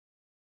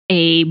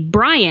a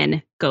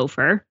Brian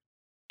Gopher.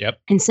 Yep.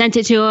 And sent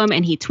it to him,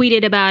 and he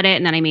tweeted about it.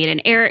 And then I made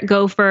an Eric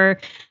Gopher,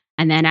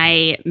 and then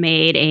I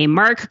made a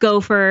Mark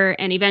Gopher,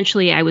 and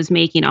eventually I was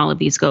making all of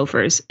these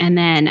Gophers. And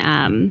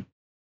then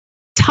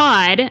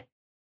Todd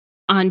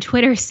on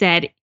Twitter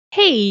said,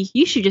 "Hey,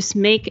 you should just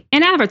make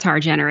an avatar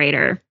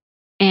generator."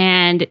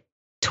 And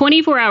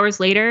 24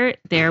 hours later,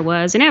 there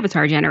was an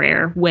avatar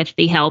generator with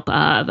the help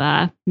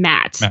of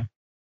Matt.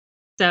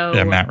 So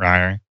yeah, Matt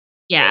Ryer.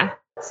 yeah.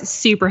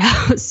 Super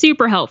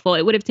helpful.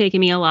 It would have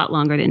taken me a lot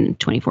longer than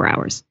 24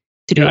 hours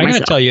to do it I myself.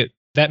 gotta tell you,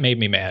 that made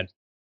me mad.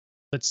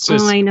 Let's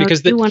just, I know.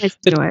 because You wanted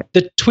to do it.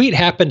 the tweet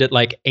happened at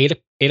like 8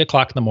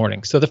 o'clock in the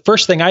morning. So the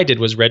first thing I did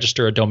was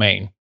register a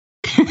domain.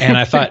 And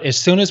I thought, as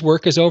soon as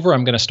work is over,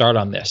 I'm going to start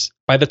on this.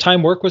 By the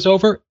time work was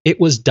over, it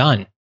was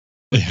done.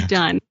 Yeah.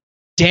 Done.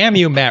 Damn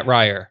you, Matt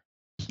Ryer.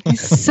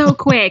 He's so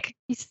quick.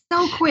 He's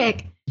so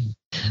quick.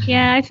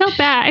 Yeah, I felt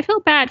bad. I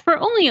felt bad for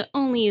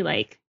only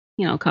like,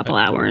 a couple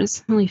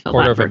hours. Only felt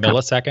Quarter bad of for a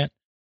millisecond.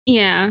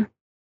 Yeah.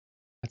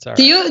 That's all right.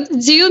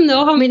 Do you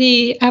know how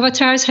many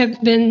avatars have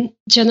been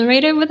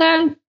generated with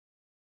that?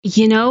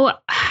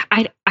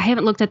 I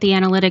haven't looked at the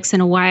analytics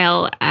in a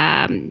while,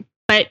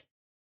 but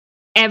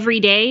every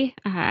day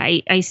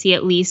I see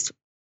at least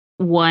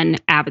one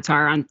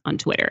avatar on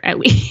Twitter. At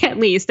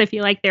least I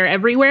feel like they're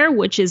everywhere,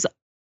 which is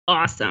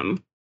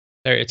awesome.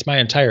 It's my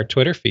entire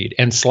Twitter feed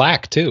and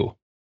Slack too.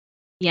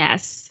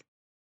 Yes.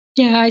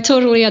 Yeah, I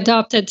totally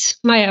adopted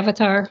my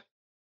avatar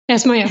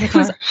as my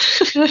avatar.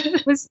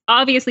 It was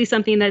obviously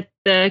something that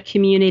the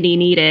community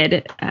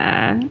needed,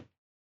 and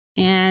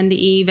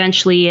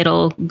eventually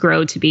it'll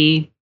grow to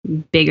be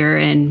bigger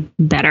and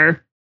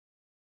better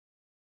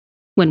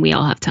when we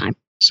all have time.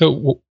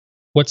 So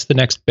what's the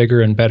next bigger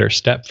and better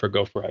step for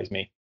Gopherize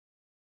Me?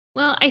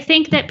 Well, I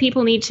think that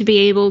people need to be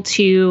able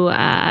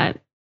to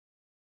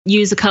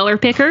use a color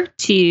picker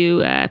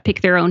to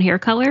pick their own hair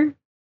color.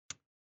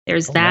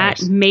 There's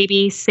that. Nice.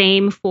 Maybe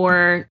same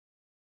for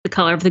the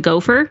color of the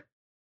gopher.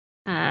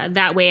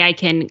 That way I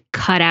can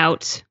cut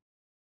out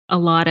a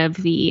lot of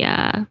the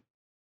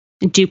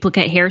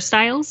duplicate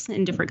hairstyles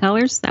in different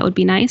colors. That would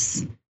be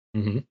nice.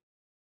 Mm-hmm.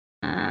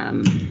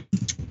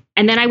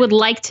 And then I would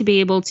like to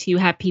be able to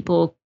have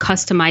people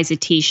customize a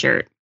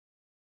t-shirt.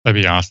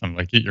 That'd be awesome.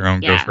 Like get your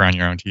own Yeah. gopher on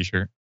your own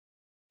t-shirt.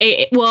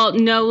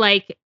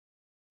 Like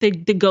the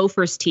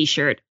Gophers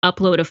t-shirt,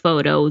 upload a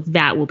photo,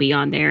 that will be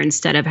on there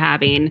instead of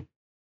having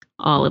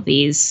all of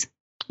these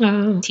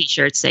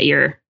t-shirts that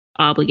you're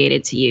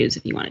obligated to use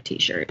if you want a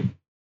t-shirt.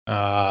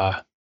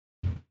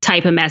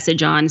 Type a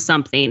message on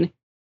something.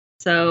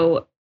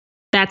 So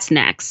that's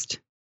next.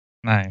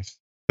 Nice.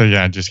 So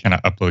yeah, just kind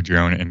of upload your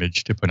own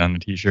image to put on the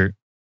t-shirt.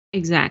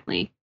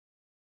 Exactly.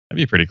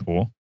 That'd be pretty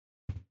cool.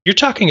 You're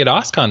talking at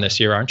OSCON this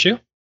year, aren't you?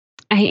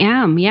 I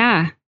am,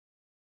 yeah.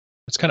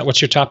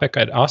 What's your topic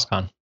at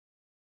OSCON?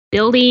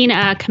 Building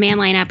command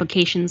line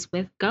applications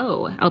with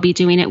Go. I'll be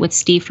doing it with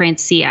Steve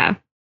Francia.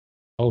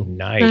 Oh,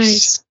 nice.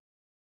 Nice.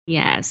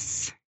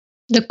 Yes.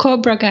 The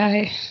Cobra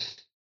guy.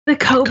 The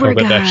Cobra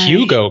guy. The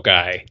Hugo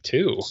guy,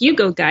 too.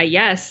 Hugo guy,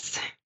 yes.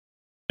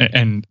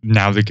 And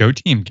now the Go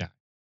Team guy.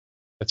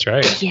 That's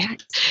right. Yeah.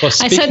 Well,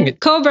 I said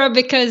Cobra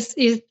because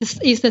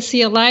it's the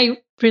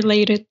CLI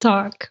related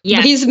talk. Yes.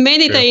 But he's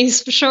many True.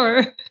 things for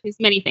sure. There's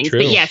many things.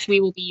 True. But yes, we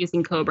will be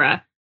using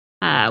Cobra.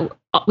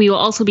 We will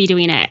also be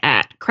doing it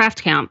at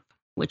Craft Camp,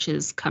 which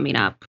is coming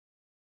up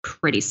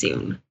pretty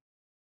soon.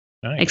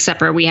 Nice. Except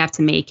for we have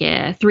to make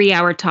a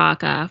 3-hour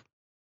talk,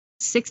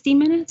 60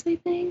 minutes, I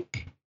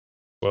think.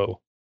 Whoa.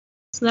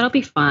 So that'll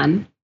be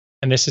fun.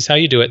 And this is how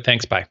you do it.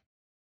 Thanks, bye.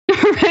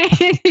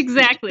 Right,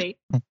 exactly.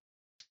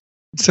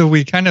 So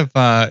we kind of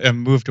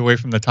moved away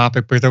from the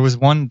topic, but there was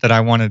one that I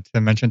wanted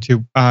to mention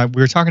too.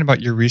 We were talking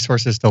about your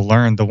resources to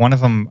learn. The one of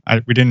them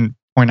we didn't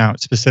point out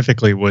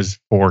specifically was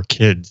for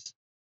kids.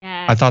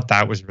 Yes. I thought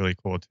that was really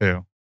cool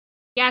too.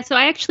 Yeah, so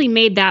I actually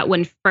made that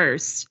one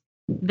first.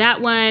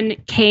 That one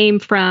came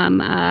from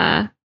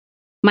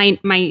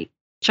my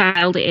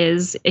child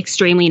is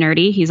extremely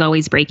nerdy. He's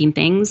always breaking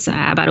things.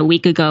 About a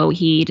week ago,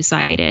 he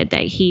decided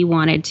that he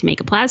wanted to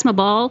make a plasma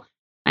ball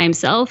by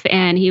himself,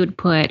 and he would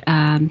put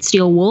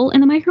steel wool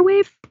in the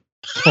microwave.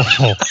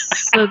 Oh.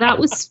 So that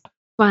was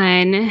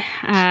fun.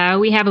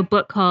 We have a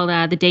book called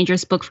The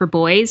Dangerous Book for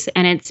Boys,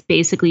 and it's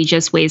basically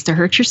just ways to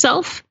hurt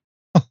yourself.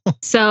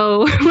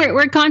 So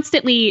we're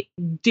constantly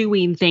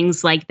doing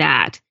things like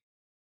that.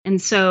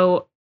 And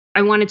so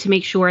I wanted to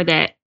make sure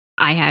that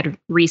I had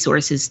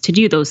resources to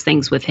do those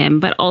things with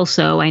him, but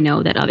also I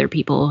know that other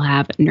people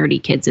have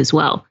nerdy kids as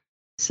well.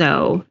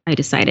 So I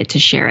decided to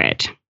share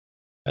it.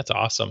 That's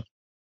awesome.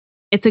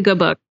 It's a good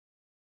book.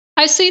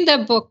 I've seen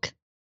that book.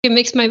 It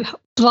makes my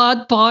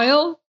blood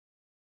boil.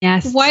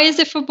 Yes. Why is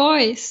it for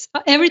boys?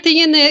 Everything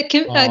in it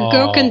a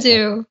girl can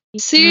do.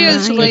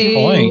 Seriously. Good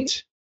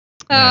point.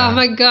 Yeah. Oh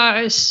my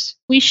gosh.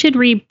 We should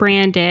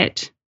rebrand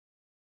it.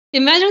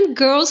 Imagine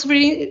girls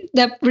reading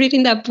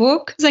that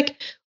book. It's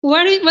like,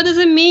 what does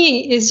it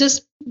mean? It's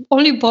just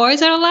only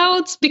boys are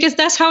allowed? Because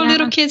that's how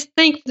little kids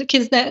think. The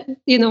kids that,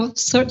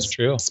 That's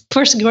true.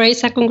 first grade,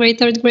 second grade,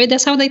 third grade,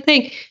 that's how they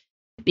think.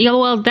 Yeah,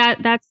 well,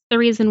 that's the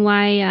reason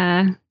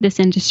why this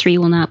industry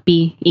will not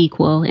be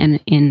equal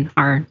in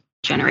our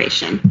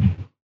generation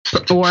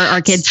or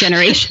our kids'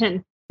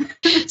 generation.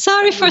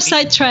 Sorry for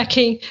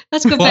sidetracking.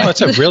 Let's go back.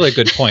 That's a really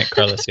good point,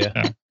 Carlos.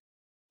 Yeah.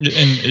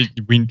 And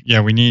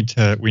we need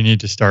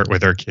to start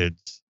with our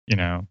kids.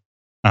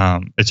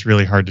 It's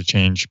really hard to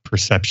change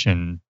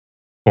perception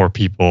for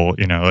people.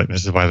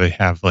 This is why they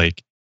have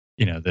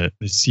the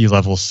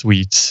C-level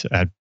suites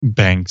at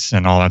banks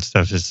and all that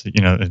stuff. Is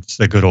it's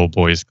the good old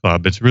boys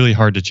club. It's really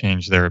hard to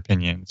change their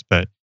opinions,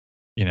 but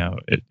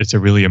it's a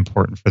really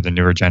important for the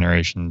newer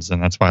generations,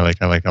 and that's why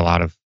I like a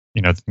lot of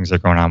things that are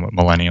going on with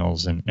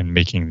millennials and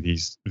making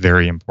these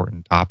very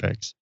important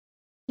topics.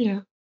 Yeah.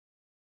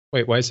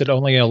 Wait, why is it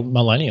only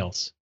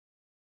millennials?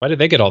 Why did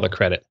they get all the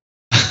credit?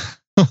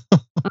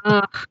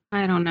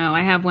 I don't know.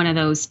 I have one of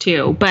those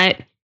too.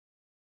 But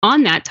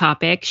on that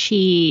topic,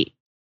 she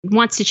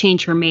wants to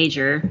change her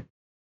major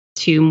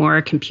to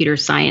more computer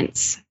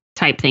science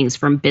type things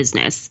from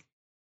business.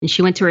 And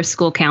she went to her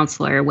school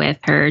counselor with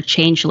her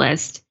change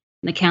list.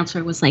 And the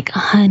counselor was like,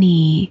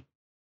 honey,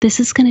 this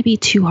is going to be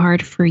too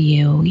hard for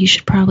you. You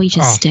should probably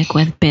just stick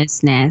with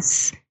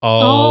business.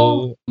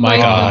 Oh my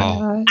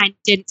God. I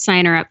didn't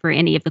sign her up for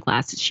any of the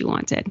classes she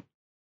wanted.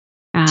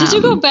 Did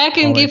you go back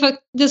and give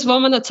this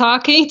woman a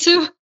talking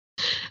to?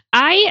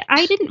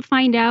 I didn't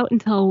find out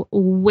until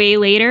way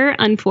later,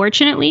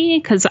 unfortunately,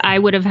 because I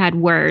would have had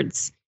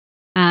words.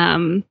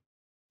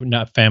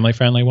 Not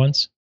family-friendly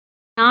ones?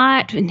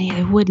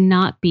 It would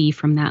not be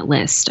from that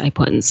list I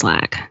put in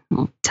Slack.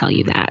 I'll tell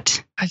you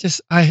that.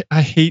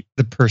 I hate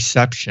the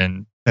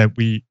perception that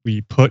we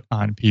put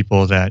on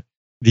people that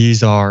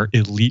these are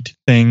elite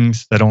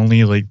things that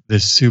only the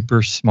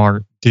super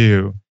smart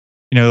do.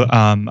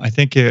 I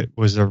think it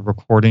was a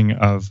recording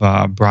of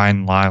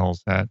Brian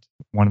Lyles at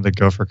one of the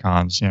Gopher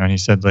cons, and he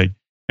said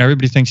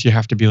everybody thinks you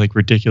have to be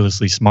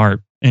ridiculously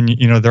smart. And,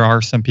 there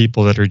are some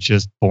people that are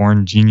just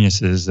born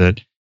geniuses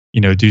that,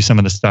 do some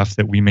of the stuff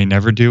that we may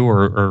never do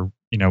or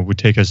would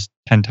take us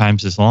 10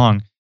 times as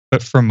long.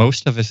 But for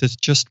most of us, it's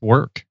just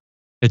work.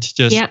 It's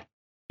just,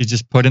 you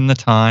just put in the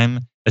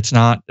time. It's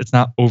not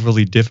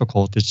overly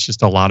difficult. It's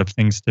just a lot of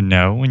things to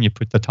know, and you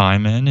put the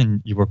time in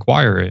and you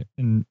acquire it.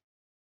 And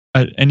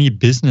any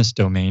business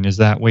domain is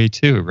that way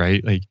too,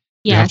 right?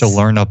 You have to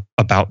learn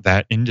about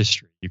that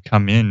industry. You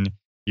come in,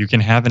 you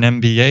can have an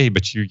MBA,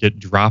 but you get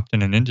dropped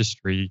in an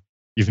industry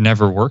you've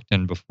never worked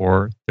in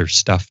before. There's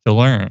stuff to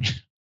learn.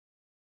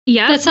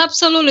 Yeah, that's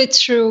absolutely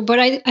true. But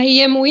I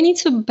am willing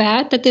to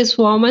bet that this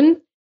woman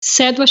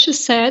said what she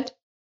said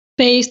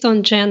based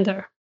on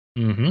gender.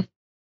 Mm-hmm.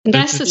 And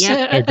that's a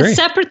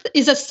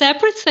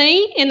separate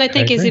thing, and I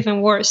think it's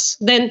even worse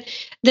than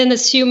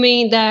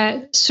assuming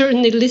that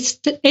certain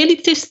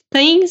elitist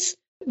things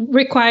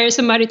require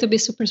somebody to be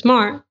super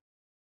smart.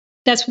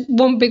 That's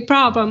one big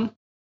problem.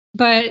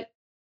 But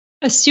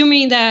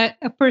assuming that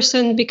a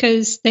person,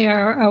 because they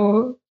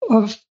are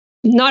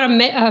not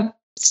a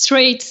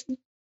straight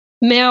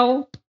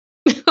male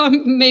or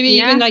maybe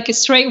even like a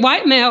straight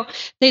white male,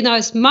 they're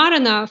not smart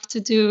enough to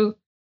do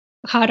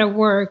harder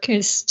work.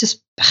 It's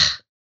just...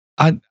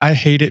 I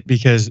hate it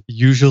because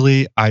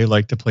usually I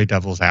like to play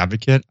devil's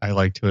advocate. I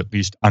like to at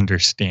least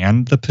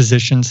understand the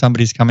position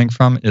somebody's coming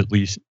from, at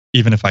least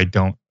even if I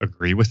don't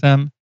agree with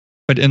them.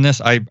 But in this,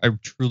 I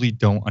truly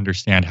don't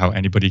understand how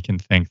anybody can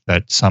think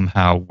that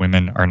somehow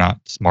women are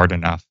not smart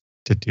enough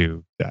to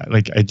do that.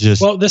 Like,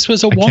 Well, this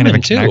was a I can't woman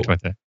even too. connect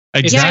with it.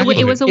 Exactly.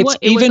 Yeah, it was It's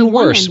even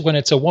worse when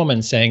it's a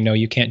woman saying, "No,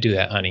 you can't do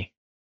that, honey."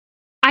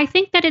 I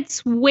think that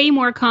it's way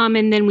more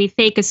common than we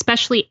think,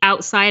 especially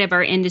outside of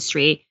our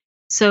industry.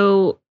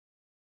 So,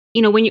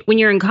 when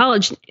you're in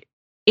college,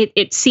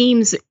 it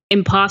seems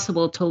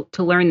impossible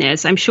to learn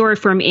this. I'm sure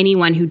from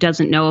anyone who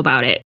doesn't know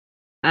about it.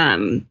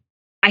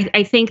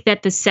 I think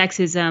that the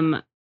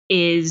sexism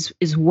is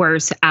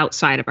worse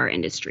outside of our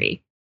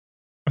industry.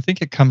 I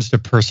think it comes to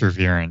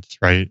perseverance,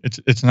 right?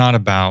 It's not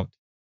about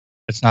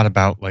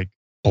like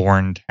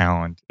born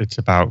talent. It's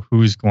about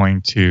who's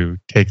going to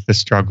take the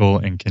struggle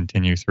and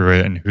continue through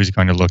it, and who's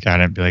going to look at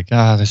it and be like,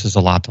 this is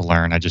a lot to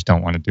learn. I just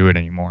don't want to do it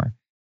anymore.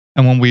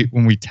 And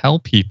when we tell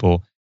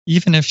people,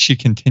 even if she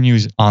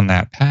continues on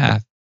that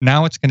path,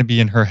 now it's going to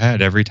be in her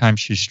head every time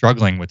she's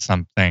struggling with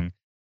something,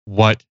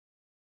 what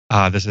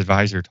this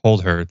advisor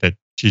told her that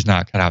she's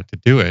not cut out to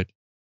do it.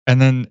 And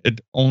then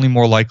it's only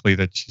more likely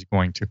that she's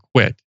going to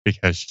quit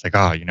because she's like,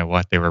 you know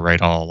what? They were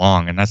right all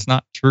along. And that's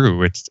not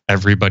true. It's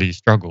everybody's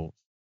struggle.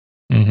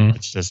 Mm-hmm.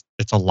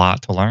 It's a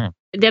lot to learn.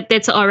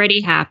 That's already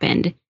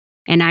happened.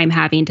 And I'm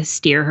having to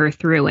steer her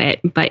through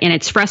it. And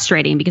it's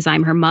frustrating because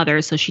I'm her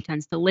mother. So she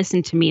tends to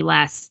listen to me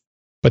less.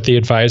 But the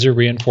advisor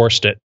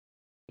reinforced it.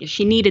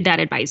 She needed that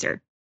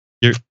advisor.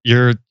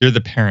 You're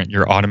the parent.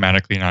 You're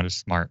automatically not as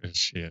smart as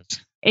she is.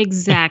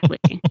 Exactly.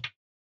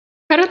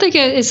 I don't think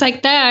it's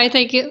like that. I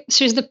think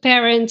she's the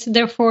parent,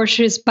 therefore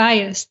she's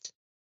biased.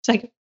 It's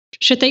like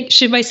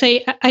she might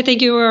say, "I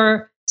think you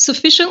are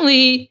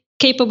sufficiently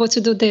capable to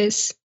do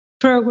this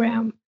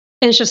program,"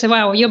 and she'll say,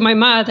 "Wow, you're my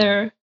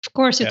mother. Of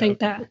course you think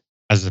that."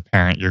 As a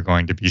parent, you're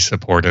going to be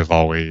supportive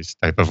always,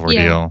 type of ordeal.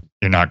 Yeah.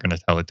 You're not going to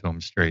tell it to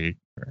them straight.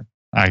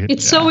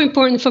 It's so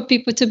important for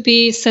people to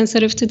be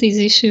sensitive to these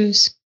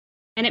issues.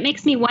 And it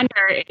makes me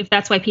wonder if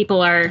that's why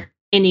people are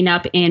ending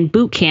up in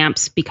boot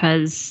camps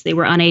because they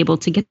were unable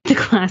to get the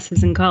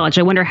classes in college.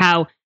 I wonder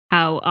how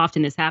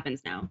often this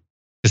happens now.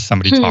 Because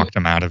somebody talked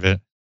them out of it.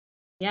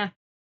 Yeah.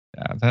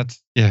 Yeah,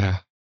 that's, So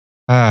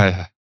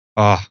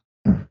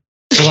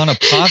on a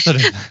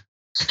positive...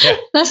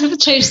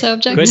 Let's change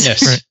subject.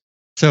 Goodness. Right.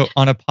 So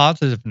on a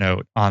positive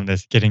note on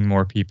this, getting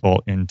more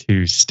people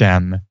into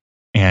STEM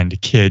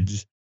and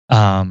kids,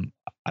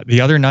 the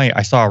other night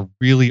I saw a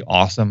really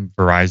awesome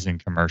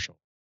Verizon commercial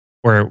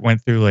where it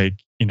went through like,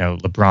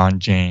 LeBron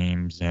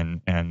James and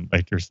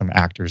like there's some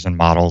actors and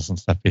models and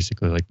stuff,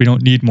 basically like, we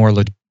don't need more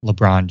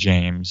LeBron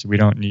James. We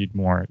don't need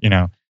more,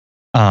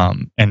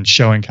 and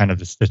showing kind of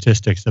the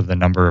statistics of the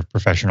number of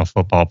professional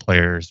football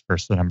players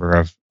versus the number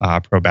of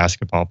pro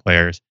basketball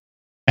players.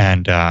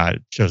 And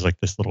it shows like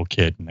this little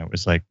kid and it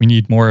was like, we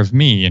need more of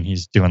me. And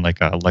he's doing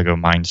like a Lego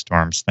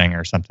Mindstorms thing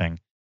or something.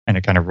 And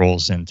it kind of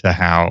rolls into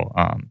how,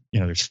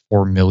 there's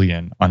 4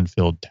 million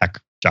unfilled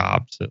tech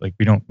jobs. That, like,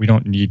 we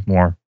don't need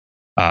more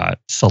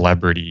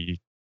celebrity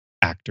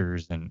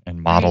actors and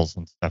models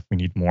and stuff. We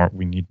need more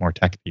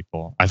tech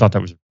people. I thought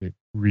that was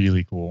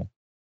really cool.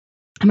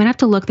 I'm gonna have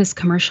to look this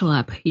commercial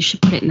up. You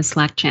should put it in the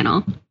Slack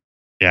channel.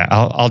 Yeah,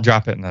 I'll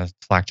drop it in the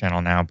Slack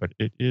channel now, but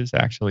it is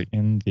actually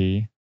in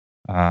the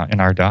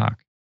in our doc.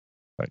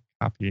 But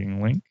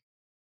copying link.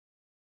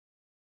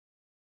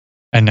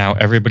 And now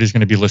everybody's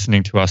going to be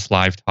listening to us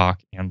live talk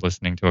and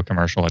listening to a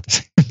commercial at the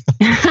same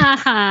time.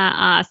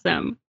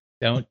 Awesome.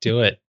 Don't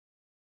do it.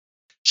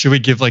 Should we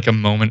give like a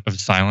moment of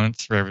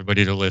silence for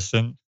everybody to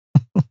listen?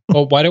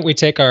 Well, why don't we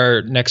take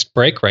our next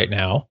break right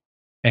now?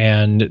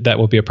 And that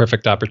will be a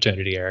perfect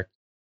opportunity, Eric.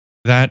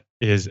 That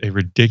is a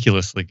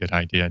ridiculously good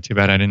idea. Too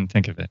bad I didn't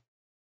think of it.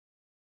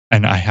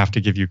 And I have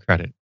to give you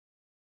credit.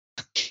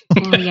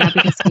 Well, yeah,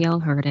 because we all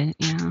heard it.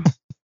 Yeah.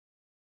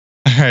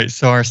 All right.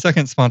 So our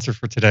second sponsor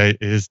for today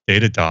is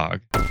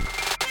Datadog.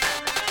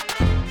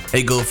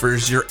 Hey,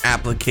 Gophers, your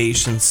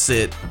applications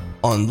sit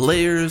on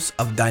layers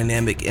of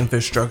dynamic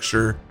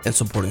infrastructure and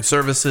supporting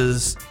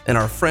services, and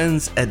our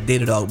friends at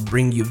Datadog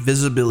bring you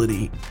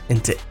visibility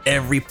into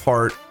every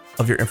part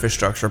of your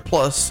infrastructure,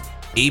 plus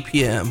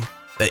APM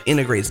that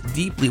integrates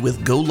deeply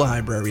with Go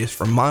libraries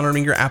for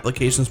monitoring your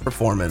application's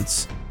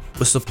performance,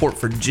 with support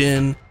for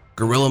Gin,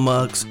 Gorilla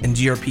Mux, and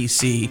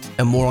gRPC,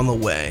 and more on the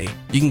way.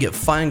 You can get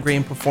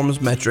fine-grained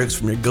performance metrics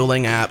from your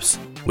Golang apps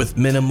with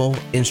minimal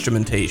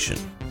instrumentation.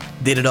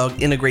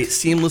 Datadog integrates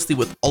seamlessly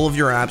with all of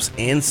your apps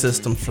and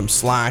systems from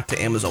Slack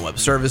to Amazon Web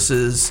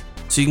Services,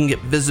 so you can get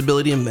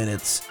visibility in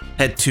minutes.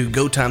 Head to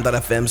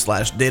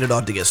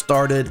gotime.fm/Datadog to get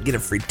started, get a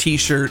free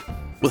t-shirt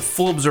with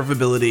full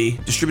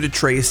observability, distributed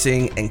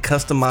tracing, and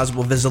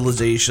customizable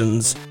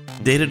visualizations.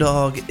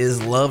 Datadog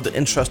is loved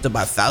and trusted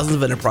by thousands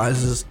of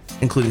enterprises,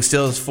 including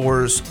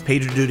Salesforce,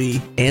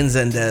 PagerDuty, and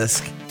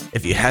Zendesk.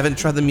 If you haven't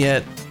tried them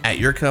yet, at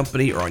your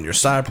company or on your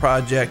side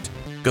project,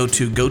 Go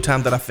to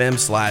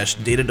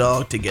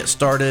gotime.fm/datadog to get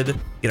started,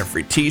 get a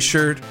free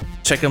t-shirt,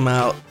 check them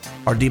out.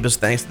 Our deepest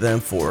thanks to them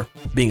for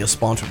being a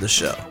sponsor of the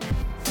show.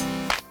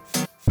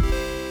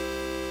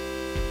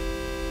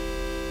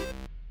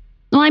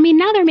 Well, I mean,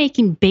 now they're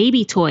making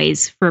baby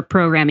toys for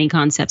programming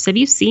concepts. Have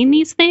you seen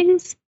these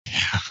things?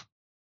 Yeah.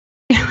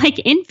 They're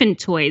like infant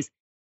toys,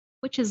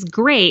 which is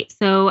great.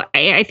 So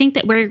I think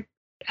that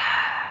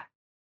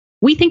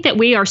we think that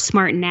we are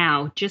smart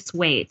now. Just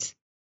wait.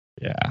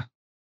 Yeah.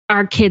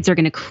 Our kids are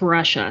going to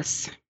crush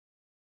us.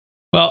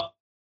 Well,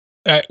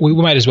 we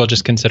might as well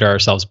just consider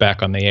ourselves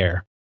back on the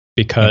air,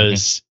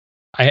 because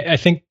I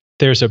think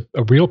there's a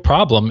real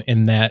problem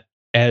in that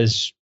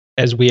as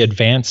we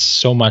advance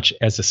so much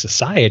as a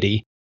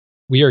society,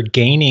 we are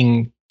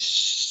gaining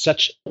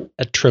such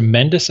a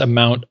tremendous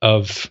amount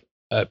of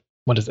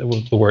what is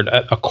the word?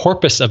 A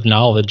corpus of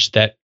knowledge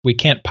that we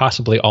can't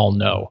possibly all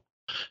know.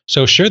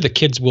 So sure, the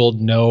kids will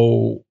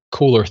know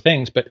cooler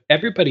things, but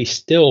everybody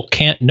still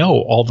can't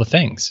know all the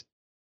things.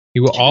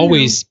 You will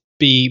always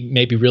be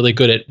maybe really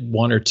good at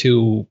one or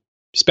two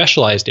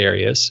specialized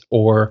areas,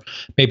 or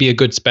maybe a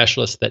good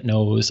specialist that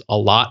knows a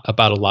lot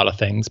about a lot of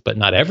things, but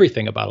not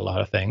everything about a lot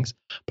of things.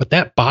 But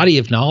that body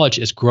of knowledge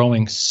is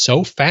growing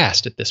so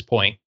fast at this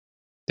point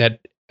that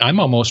I'm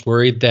almost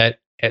worried that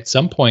at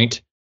some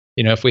point,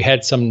 if we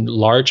had some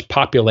large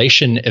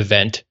population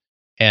event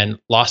and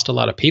lost a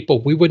lot of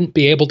people, we wouldn't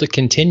be able to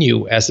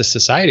continue as a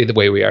society the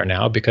way we are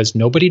now, because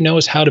nobody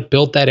knows how to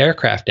build that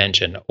aircraft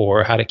engine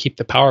or how to keep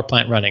the power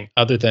plant running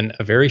other than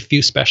a very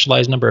few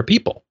specialized number of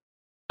people.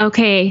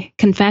 Okay,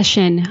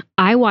 confession.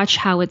 I watch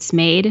How It's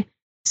Made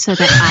so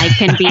that I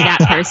can be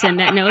that person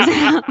that knows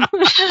how.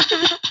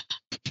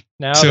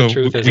 Now the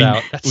truth is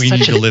out. That's we such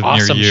need to an live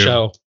awesome near you.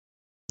 show.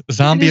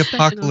 Zombie It is such an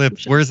awesome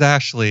apocalypse. show. Where's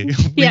Ashley?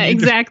 Yeah,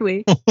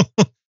 exactly.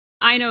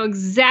 I know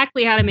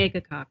exactly how to make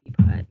a coffee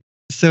pot.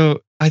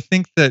 So I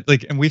think that,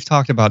 and we've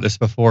talked about this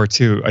before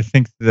too. I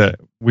think that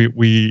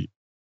we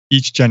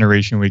each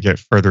generation we get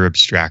further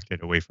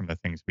abstracted away from the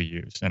things we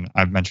use. And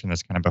I've mentioned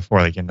this kind of before.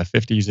 Like in the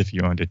 50s, if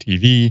you owned a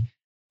TV,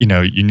 you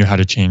knew how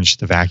to change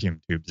the vacuum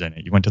tubes in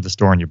it. You went to the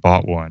store and you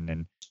bought one.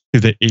 And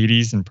through the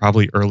 80s and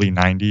probably early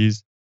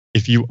 90s,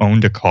 if you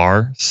owned a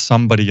car,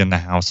 somebody in the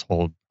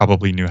household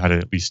probably knew how to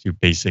at least do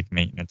basic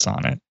maintenance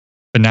on it.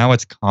 But now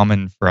it's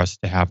common for us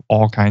to have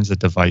all kinds of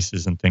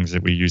devices and things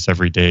that we use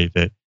every day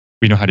that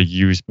we know how to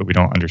use, but we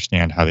don't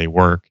understand how they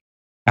work.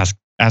 Ask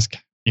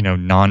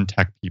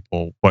non-tech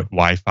people what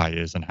Wi-Fi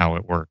is and how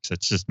it works.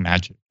 It's just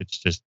magic. It's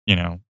just,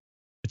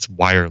 it's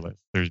wireless.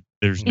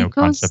 There's no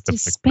concept of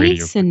radio.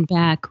 Space and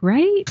back,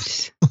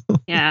 right?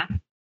 Yeah.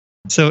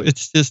 So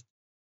it's just,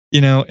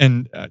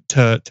 and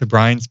to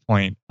Brian's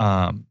point,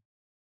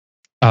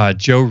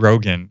 Joe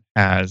Rogan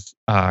has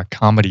a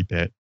comedy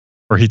bit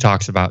where he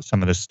talks about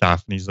some of this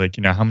stuff, and he's like,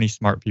 how many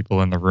smart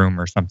people in the room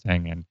or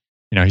something, and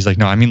he's like,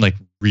 no, I mean like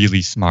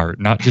really smart,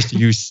 not just to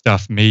use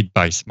stuff made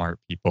by smart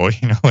people.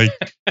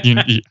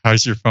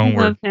 How's your phone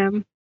work? Love him.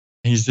 And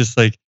he's just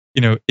like,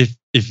 if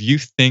you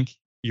think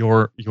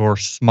you're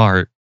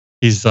smart,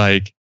 he's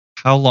like,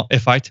 how long?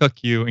 If I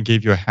took you and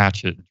gave you a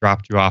hatchet, and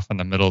dropped you off in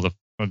the middle of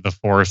the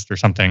forest or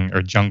something,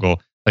 or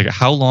jungle, like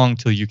how long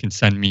till you can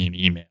send me an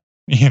email?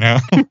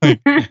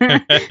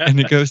 And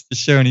it goes to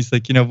show. And he's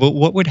like,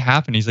 what would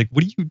happen? He's like,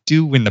 what do you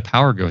do when the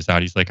power goes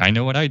out? He's like, I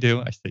know what I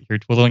do. I sit here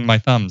twiddling my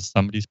thumbs.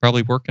 Somebody's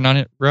probably working on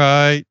it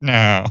right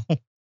now.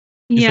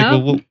 He's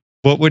like, well,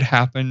 what would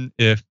happen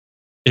if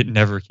it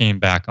never came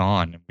back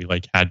on and we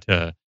had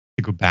to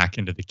go back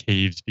into the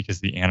caves because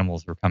the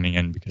animals were coming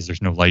in because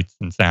there's no lights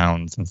and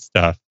sounds and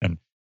stuff? And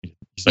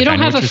he's like, you don't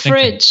have a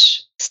fridge.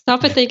 Thinking.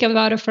 Stop and think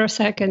about it for a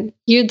second.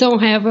 You don't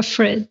have a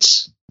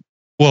fridge.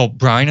 Well,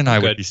 Brian and I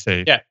would be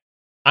safe. Yeah.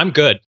 I'm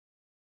good.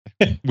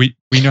 We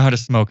know how to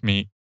smoke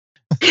meat.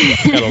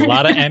 Got a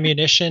lot of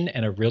ammunition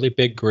and a really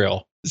big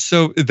grill.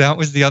 So that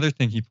was the other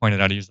thing he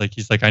pointed out. He's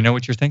like, I know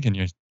what you're thinking.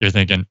 You're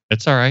thinking,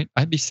 it's all right.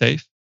 I'd be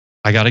safe.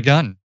 I got a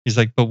gun. He's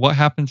like, but what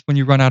happens when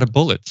you run out of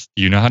bullets?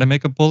 Do you know how to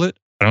make a bullet?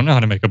 I don't know how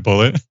to make a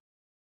bullet.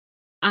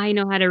 I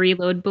know how to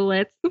reload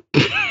bullets.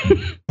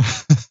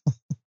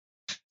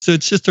 So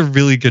it's just a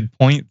really good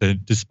point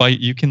that despite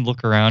you can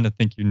look around and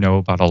think you know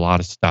about a lot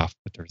of stuff,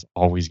 but there's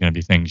always going to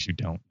be things you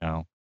don't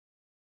know.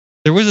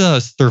 There was a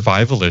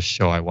survivalist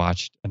show I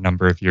watched a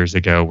number of years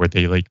ago where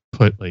they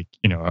put a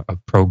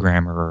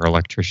programmer or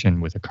electrician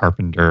with a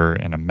carpenter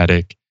and a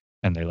medic,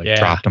 and they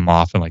dropped them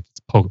off in this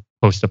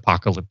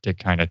post-apocalyptic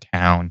kind of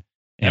town.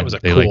 And that was a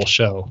cool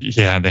show.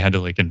 Yeah, they had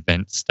to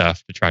invent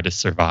stuff to try to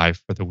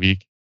survive for the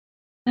week.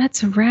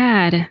 That's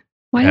rad.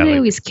 Why do they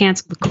always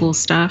cancel the cool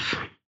stuff?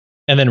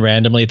 And then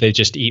randomly they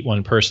just eat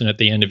one person at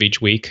the end of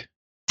each week.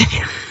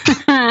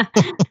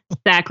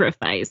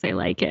 Sacrifice. I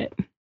like it.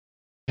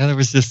 Yeah, there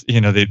was this,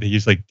 they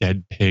used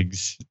dead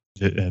pigs.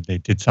 They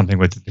did something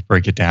with it to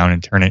break it down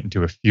and turn it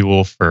into a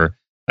fuel for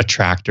a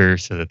tractor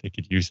so that they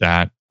could use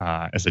that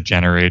as a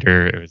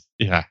generator. It was,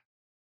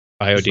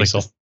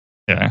 biodiesel.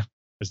 It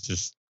was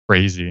just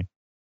crazy.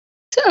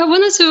 So I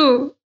wanted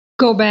to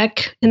go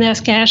back and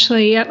ask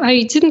Ashley.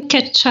 I didn't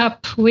catch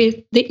up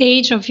with the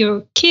age of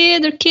your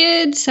kid or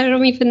kids. I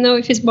don't even know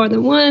if it's more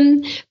than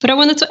one. But I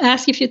wanted to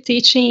ask if you're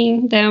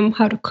teaching them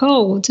how to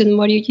code and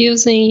what you're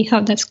using, how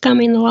that's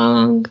coming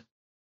along.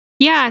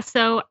 Yeah,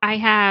 so I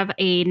have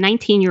a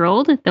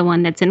 19-year-old, the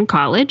one that's in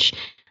college.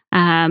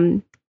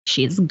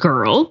 She's a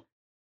girl,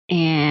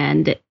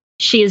 and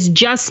she is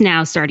just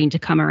now starting to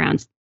come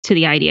around to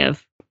the idea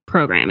of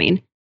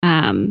programming.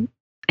 I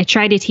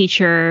tried to teach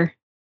her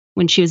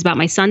when she was about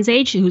my son's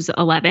age, who's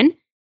 11,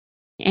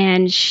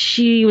 and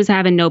she was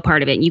having no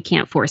part of it. You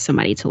can't force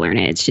somebody to learn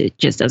it. It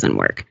just doesn't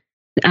work.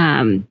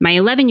 My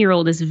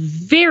 11-year-old is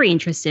very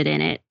interested in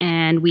it,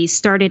 and we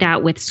started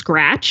out with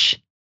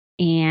Scratch,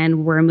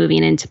 and we're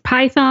moving into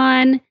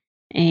Python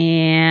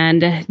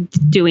and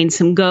doing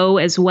some Go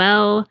as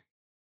well.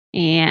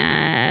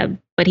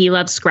 But he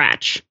loves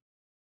Scratch.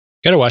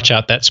 Got to watch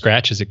out. That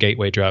Scratch is a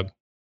gateway drug.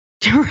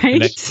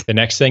 Right. The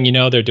next thing you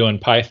know, they're doing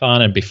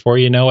Python, and before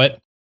you know it,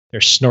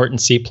 they're snorting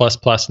C++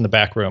 in the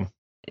back room.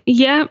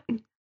 Yep.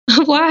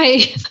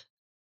 Why?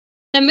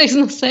 That makes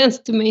no sense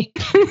to me.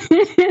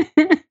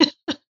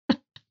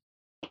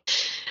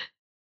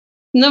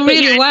 No,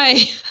 really,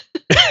 why?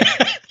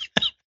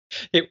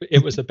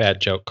 It was a bad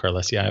joke,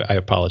 Carlos. Yeah, I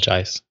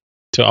apologize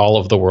to all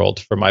of the world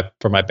for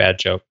my bad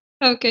joke.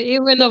 Okay,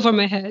 it went over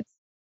my head.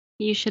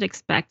 You should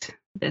expect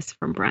this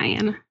from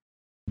Brian.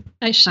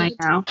 I should. I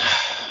know.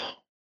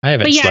 I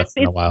haven't slept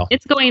in a while.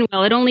 It's going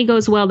well. It only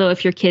goes well, though,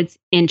 if your kid's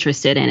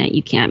interested in it.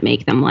 You can't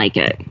make them like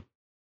it.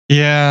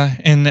 Yeah,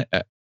 and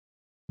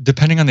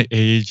depending on the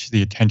age,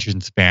 the attention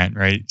span,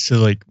 right? So,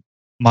 like,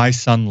 my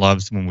son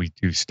loves when we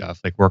do stuff,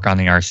 like work on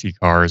the RC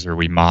cars or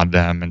we mod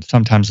them, and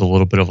sometimes a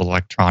little bit of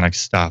electronic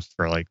stuff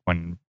for, like,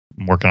 when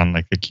I'm working on,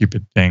 like, the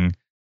Cupid thing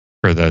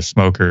for the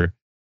smoker.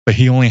 But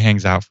he only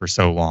hangs out for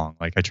so long.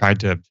 Like, I tried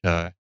to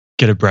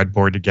get a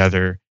breadboard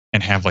together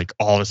and have, like,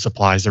 all the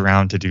supplies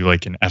around to do,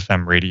 like, an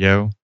FM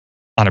radio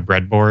on a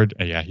breadboard.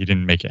 Yeah, he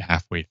didn't make it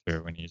halfway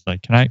through, and he's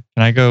like, "Can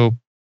I go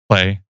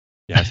play?"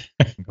 Yes,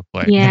 I can go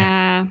play.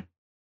 Yeah.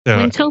 So,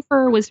 when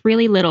Topher was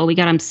really little, we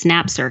got him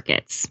snap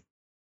circuits.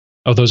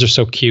 Oh, those are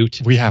so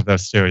cute. we have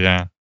those too.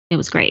 Yeah. It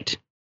was great.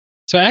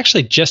 So I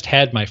actually just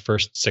had my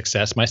first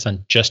success. My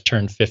son just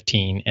turned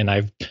 15, and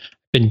I've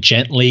been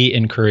gently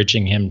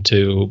encouraging him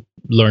to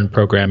learn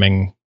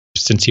programming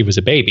since he was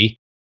a baby.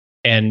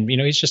 And,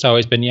 he's just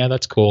always been, yeah,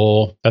 that's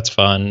cool. That's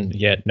fun.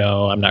 Yet,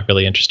 no, I'm not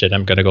really interested.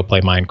 I'm going to go play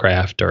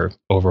Minecraft or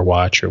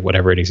Overwatch or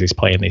whatever it is he's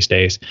playing these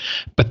days.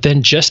 But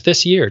then just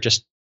this year,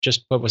 just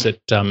what was it?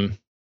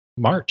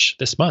 March,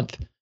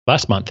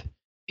 last month,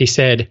 he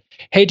said,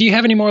 "Hey, do you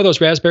have any more of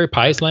those Raspberry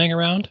Pis laying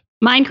around?"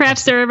 Minecraft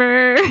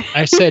server.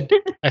 I said,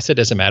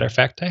 as a matter of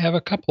fact, I have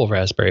a couple of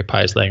Raspberry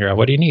Pis laying around.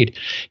 What do you need?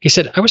 He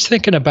said, "I was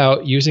thinking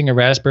about using a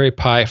Raspberry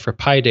Pi for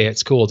Pi Day at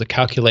school to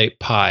calculate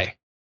pi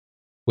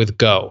with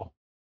Go.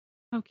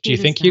 Do you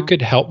think you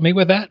could help me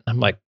with that?" I'm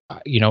like,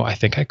 I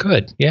think I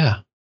could. Yeah,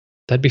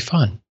 that'd be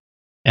fun.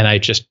 And I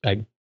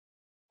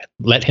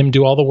let him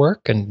do all the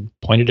work and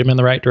pointed him in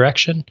the right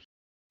direction.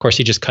 Of course,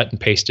 he just cut and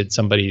pasted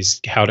somebody's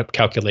how to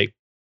calculate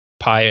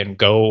pi and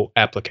Go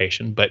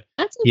application, but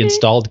he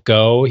installed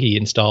Go, he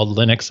installed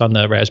Linux on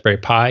the Raspberry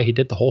Pi, he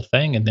did the whole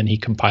thing, and then he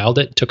compiled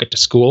it, took it to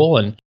school,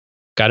 and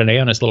got an A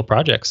on his little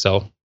project.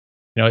 So,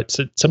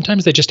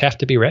 sometimes they just have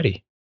to be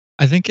ready.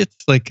 I think it's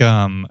like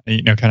kind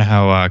of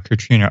how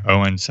Katrina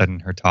Owen said in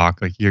her talk,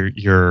 like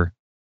your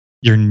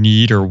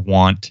need or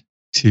want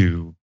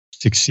to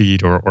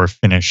succeed or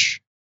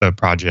finish the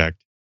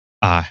project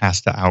has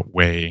to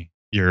outweigh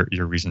your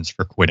reasons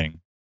for quitting.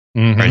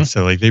 Mm-hmm. Right.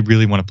 So, like, they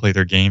really want to play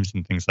their games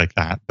and things like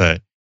that.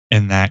 But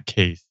in that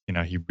case,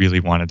 he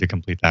really wanted to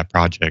complete that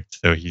project.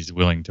 So he's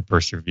willing to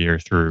persevere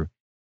through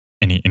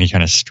any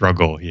kind of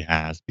struggle he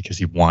has because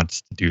he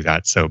wants to do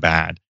that so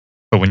bad.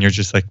 But when you're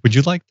just like, "Would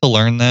you like to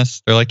learn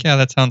this?" They're like, "Yeah,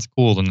 that sounds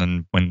cool." And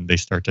then when they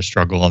start to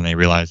struggle and they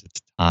realize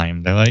it's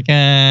time, they're like,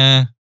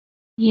 "Eh."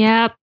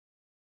 Yep.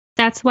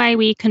 That's why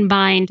we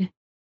combined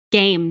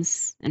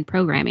games and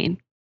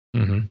programming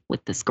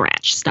with the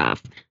Scratch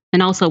stuff.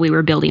 And also we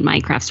were building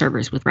Minecraft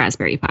servers with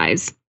Raspberry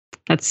Pis.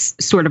 That's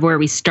sort of where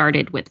we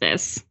started with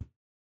this.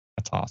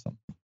 That's awesome.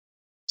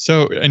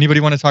 So anybody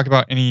want to talk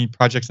about any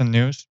projects and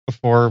news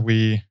before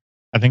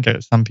I think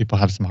some people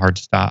have some hard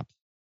stops.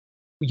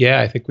 Yeah,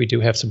 I think we do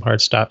have some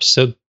hard stops.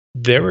 So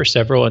there were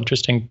several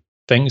interesting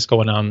things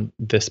going on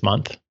this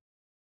month.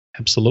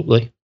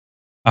 Absolutely.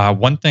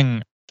 One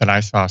thing that I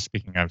saw,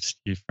 speaking of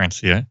Steve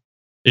Francia,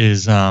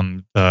 is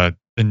the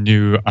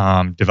new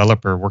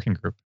developer working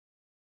group,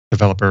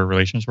 developer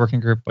relations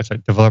working group. What's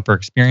that? Developer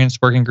experience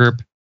working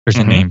group. There's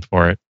a name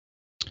for it.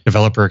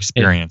 Developer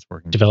experience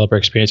working group. Developer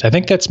experience. I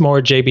think that's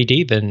more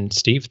JBD than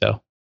Steve,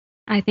 though.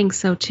 I think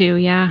so too.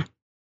 Yeah.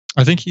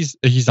 I think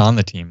he's on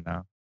the team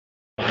now.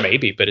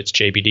 Maybe, but it's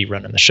JBD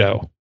running the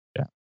show.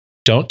 Yeah.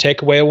 Don't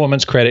take away a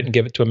woman's credit and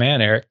give it to a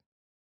man, Eric.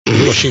 We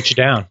will shoot you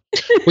down.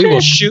 We will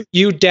shoot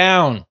you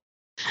down.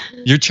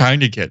 You're trying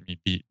to get me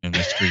beaten in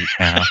the street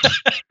now.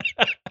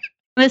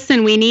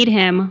 Listen, we need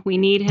him.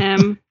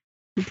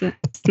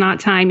 It's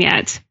not time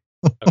yet.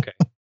 Okay.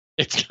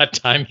 It's not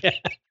time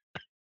yet.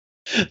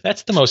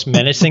 That's the most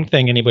menacing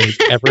thing anybody's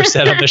ever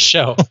said on the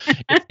show.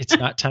 It's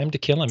not time to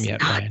kill him yet,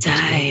 Brian.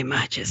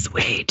 Just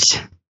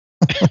wait.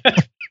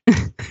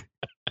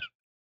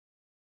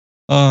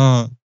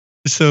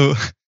 So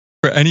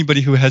for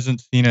anybody who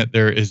hasn't seen it,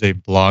 there is a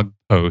blog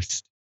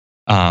post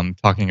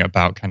talking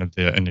about kind of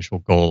the initial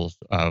goals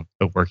of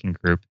the working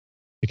group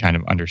to kind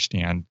of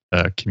understand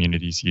the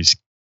community's use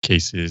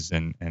cases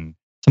and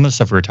some of the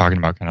stuff we were talking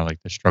about, kind of like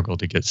the struggle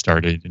to get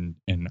started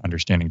in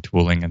understanding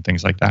tooling and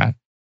things like that.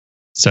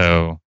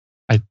 So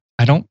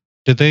I don't,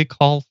 did they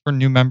call for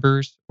new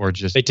members or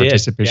just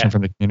participation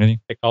from the community?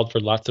 They called for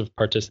lots of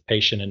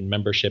participation and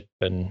membership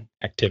and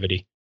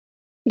activity.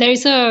 There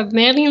is a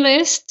mailing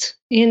list,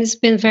 and it's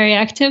been very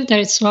active.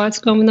 There's lots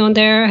going on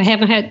there. I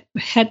haven't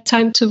had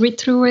time to read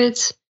through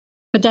it,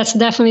 but that's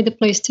definitely the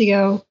place to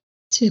go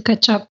to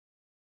catch up.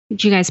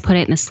 Did you guys put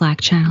it in the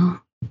Slack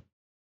channel?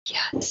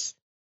 Yes.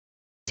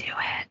 Do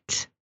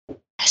it.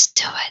 Let's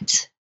do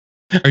it.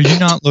 Are you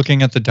not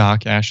looking at the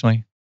doc,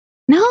 Ashley?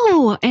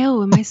 No.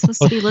 Oh, am I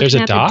supposed to be looking There's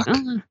a at doc?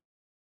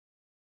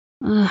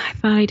 I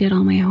thought I did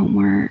all my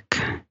homework.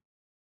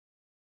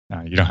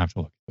 No, you don't have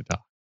to look at the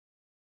doc.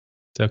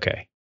 It's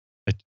okay.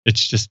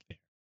 It's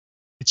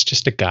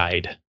just a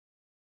guide,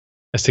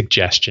 a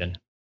suggestion.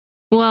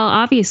 Well,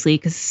 obviously,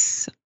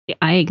 because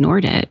I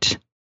ignored it.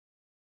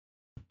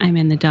 I'm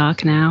in the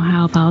doc now.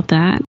 How about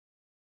that?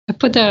 I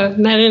put the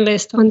mailing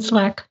list on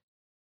Slack.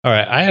 All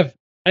right, I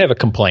have a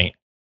complaint.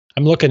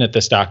 I'm looking at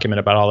this document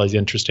about all these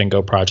interesting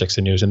Go projects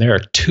and news, and there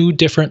are 2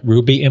 different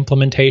Ruby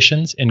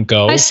implementations in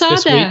Go. I saw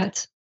that.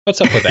 Week.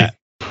 What's up with that?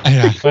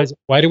 Yeah.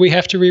 Why do we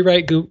have to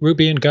rewrite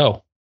Ruby and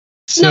Go?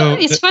 So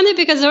it's funny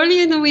because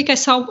earlier in the week I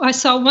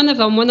saw one of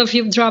them. One of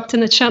you dropped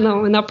in the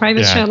channel, in our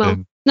private channel,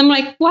 and I'm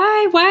like,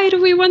 why? Why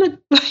do we want to?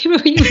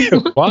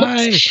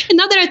 Why? And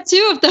now there are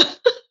 2 of them.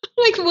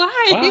 Like,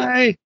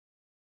 why?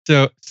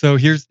 So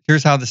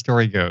here's how the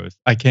story goes.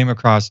 I came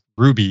across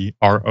Ruby,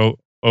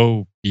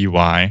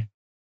 ROOBY,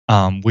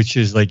 which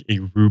is like a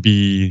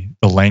Ruby,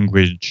 the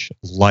language.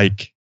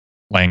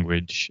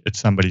 It's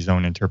somebody's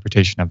own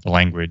interpretation of the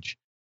language,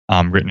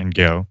 written in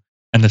Go.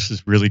 And this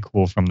is really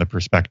cool from the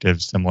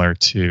perspective similar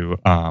to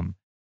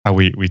how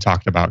we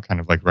talked about kind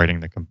of like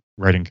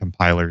writing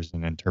compilers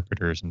and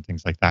interpreters and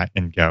things like that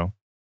in Go.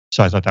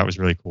 So I thought that was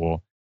really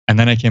cool. And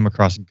then I came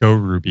across Go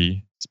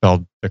Ruby,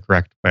 spelled the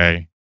correct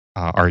way,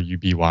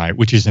 RUBY,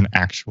 which is an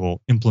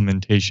actual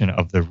implementation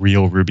of the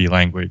real Ruby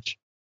language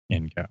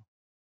in Go.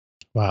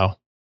 Wow.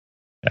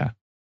 Yeah.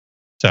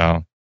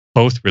 So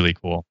both really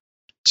cool.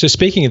 So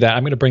speaking of that,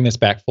 I'm going to bring this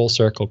back full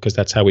circle because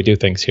that's how we do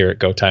things here at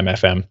Go Time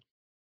FM.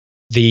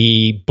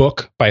 The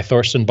book by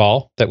Thorsten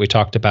Ball that we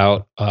talked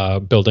about,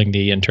 building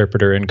the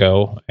interpreter in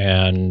Go,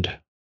 and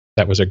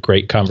that was a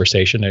great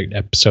conversation. An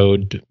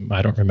episode,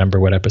 I don't remember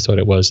what episode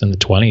it was, in the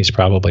 20s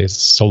probably. It's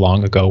so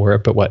long ago. We're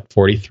up at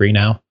 43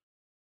 now?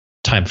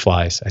 Time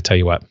flies, I tell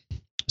you what.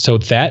 So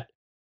that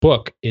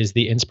book is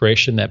the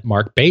inspiration that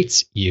Mark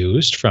Bates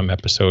used from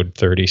episode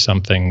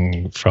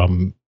 30-something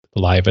from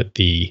live at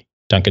the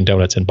Dunkin'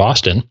 Donuts in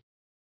Boston.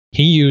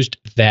 He used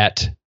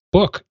that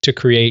book to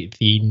create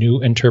the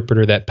new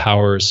interpreter that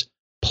powers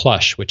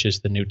Plush, which is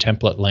the new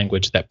template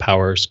language that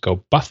powers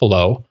Go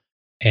Buffalo.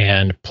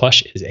 And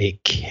Plush is a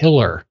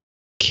killer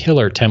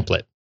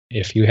template.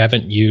 If you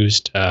haven't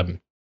used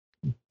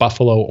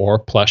Buffalo or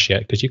Plush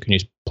yet, because you can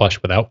use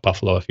Plush without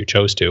Buffalo if you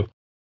chose to,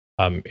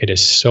 it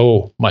is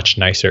so much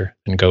nicer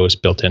than Go's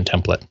built-in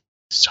template.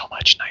 So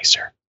much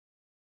nicer.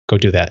 Go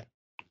do that.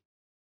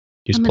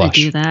 Use I'm Plush.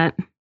 going to do that.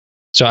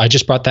 So I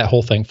just brought that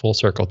whole thing full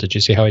circle. Did you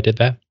see how I did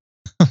that?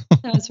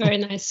 That was very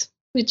nice.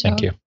 Good job.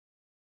 Thank you.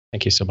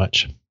 Thank you so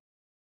much.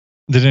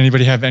 Did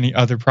anybody have any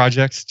other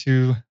projects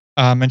to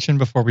mention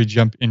before we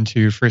jump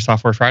into Free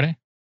Software Friday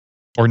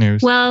or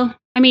news? Well,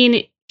 I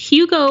mean,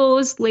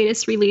 Hugo's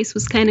latest release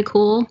was kind of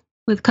cool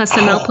with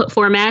custom output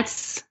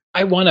formats.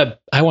 I want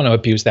to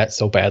abuse that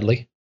so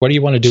badly. What do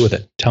you want to do with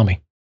it? Tell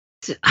me.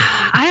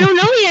 I don't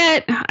know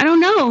yet. I don't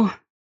know.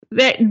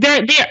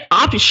 Their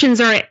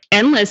options are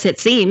endless, it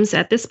seems,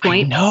 at this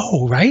point.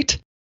 No, right?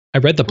 I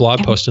read the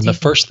blog post, and the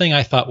first thing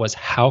I thought was,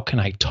 how can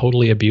I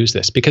totally abuse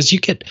this? Because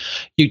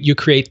you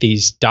create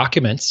these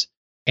documents,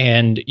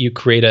 and you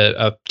create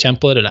a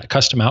template and a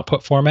custom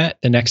output format.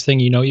 The next thing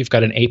you know, you've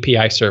got an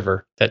API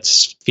server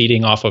that's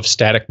feeding off of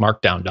static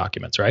markdown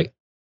documents, right?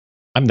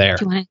 I'm there.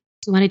 Do you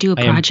want to do a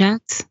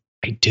project?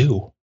 I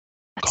do.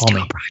 Let's do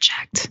a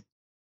project.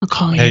 I'll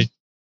call you. Hey.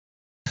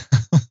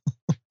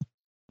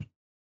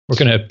 We're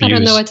going to abuse. I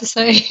don't know what to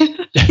say.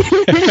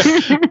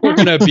 We're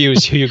going to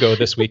abuse Hugo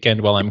this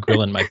weekend while I'm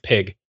grilling my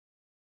pig.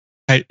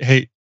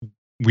 Hey,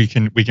 we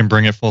can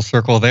bring it full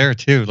circle there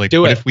too. Like,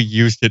 what if we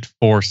used it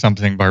for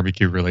something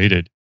barbecue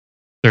related?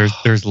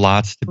 There's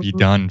lots to be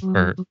done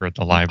for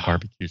the live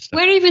barbecue stuff.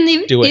 Where even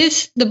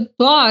is the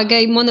blog?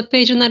 I'm on the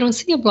page and I don't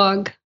see a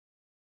blog.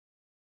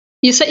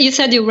 You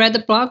said you read the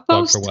blog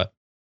post? Blog for what?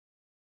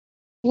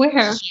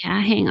 Where?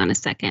 Yeah, hang on a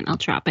second. I'll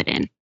drop it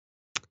in.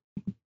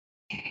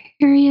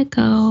 Here you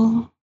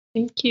go.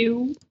 Thank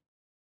you.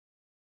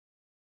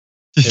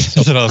 Just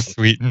so it all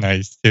sweet and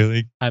nice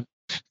too. Like,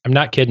 I'm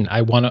not kidding.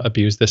 I want to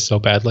abuse this so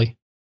badly.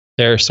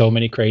 There are so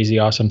many crazy,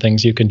 awesome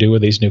things you can do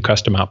with these new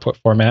custom output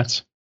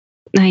formats.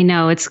 I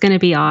know, it's going to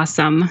be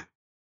awesome.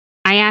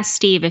 I asked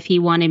Steve if he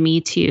wanted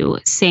me to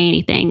say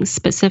anything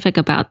specific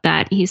about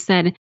that. He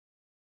said,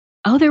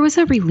 "Oh, there was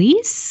a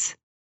release?"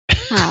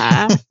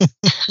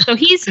 So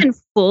he's in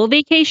full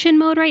vacation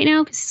mode right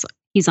now because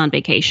he's on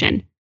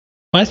vacation.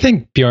 I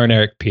think Bjorn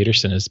Erik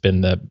Peterson has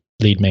been the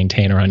lead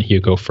maintainer on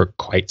Hugo for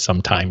quite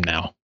some time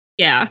now.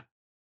 Yeah.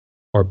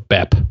 Or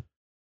BEP,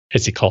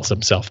 as he calls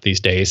himself these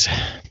days.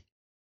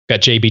 We've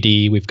got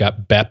JBD, we've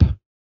got BEP.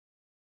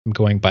 I'm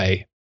going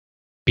by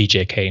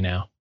BJK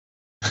now.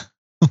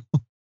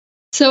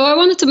 So I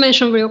wanted to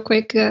mention real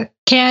quick,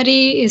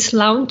 Caddy is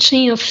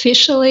launching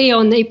officially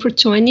on April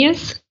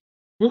 20th.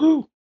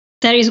 Woohoo!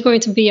 There is going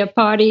to be a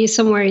party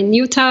somewhere in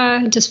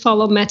Utah. Just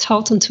follow Matt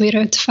Holt on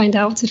Twitter to find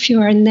out if you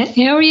are in that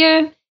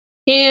area.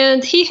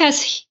 And he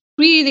has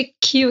really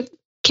cute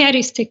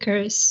Caddy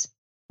stickers,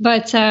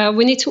 but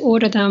we need to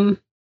order them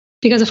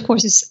because, of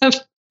course, it's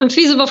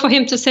unfeasible for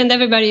him to send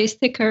everybody a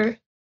sticker.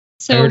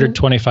 So I ordered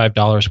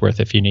 $25 worth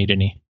if you need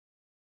any.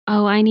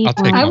 Oh, I need I'll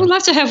take one. I would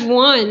love to have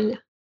one.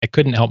 I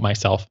couldn't help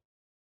myself.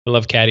 I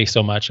love Caddy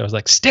so much. I was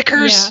like,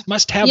 stickers! Yeah.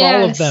 Must have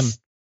all of them. Yes.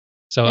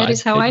 So That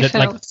is how I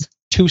felt. Like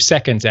 2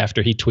 seconds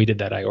after he tweeted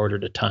that, I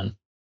ordered a ton.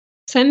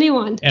 Send me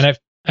one. And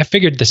I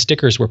figured the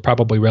stickers were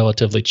probably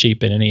relatively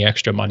cheap and any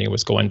extra money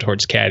was going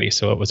towards Caddy,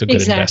 so it was a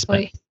good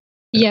investment.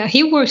 Yeah,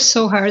 he worked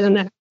so hard on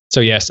that.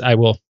 So yes,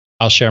 I'll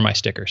share my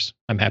stickers.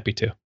 I'm happy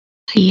to.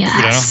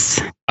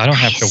 Yes. I don't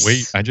have to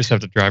wait. I just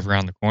have to drive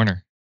around the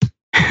corner.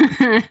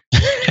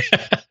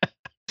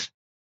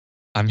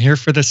 I'm here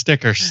for the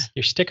stickers.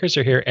 Your stickers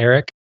are here,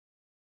 Eric.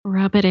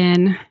 Rub it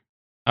in.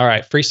 All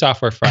right, Free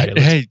Software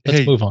Friday.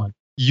 Let's move on.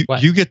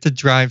 You get to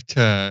drive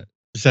to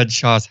Zed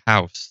Shaw's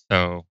house,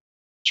 so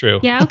True.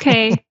 Yeah,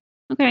 okay.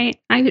 Okay.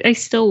 I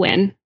still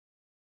win.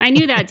 I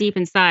knew that deep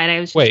inside. I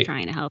was just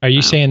trying to help. Are you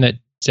out. saying that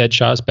Zed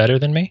Shaw's better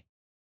than me?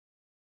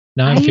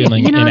 Now I'm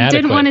feeling I inadequate.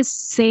 didn't want to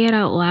say it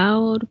out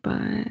loud,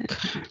 but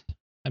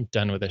I'm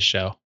done with this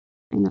show.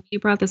 I know you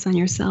brought this on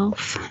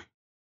yourself.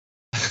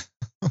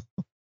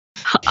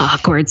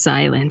 Awkward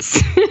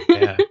silence.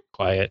 Yeah,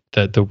 quiet.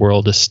 The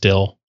world is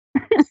still.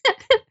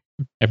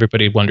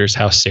 Everybody wonders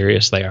how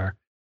serious they are.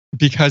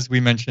 Because we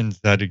mentioned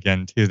Zed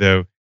again too,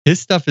 though, his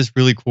stuff is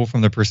really cool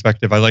from the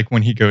perspective. I like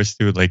when he goes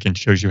through and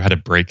shows you how to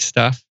break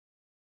stuff,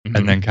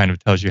 and then kind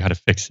of tells you how to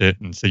fix it,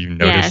 and so you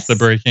notice the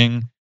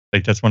breaking.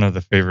 Like that's one of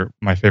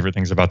my favorite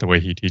things about the way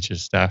he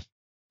teaches stuff.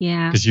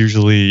 Yeah, because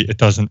usually it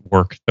doesn't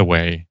work the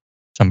way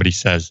somebody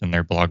says in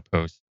their blog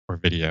post or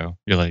video.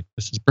 You're like,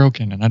 this is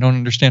broken, and I don't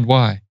understand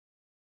why.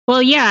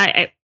 Well,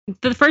 yeah,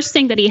 the first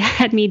thing that he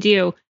had me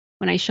do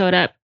when I showed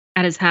up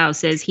at his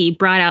house is he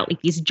brought out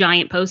these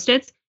giant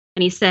Post-its,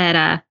 and he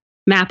said,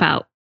 "Map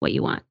out what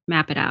you want,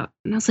 map it out."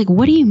 And I was like,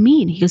 "What do you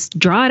mean?" He goes,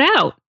 "Draw it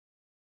out."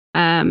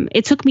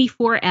 It took me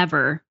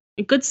forever,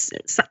 a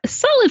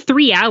solid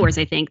 3 hours,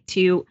 I think,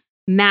 to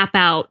map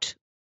out.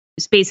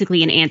 It's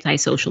basically an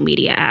anti-social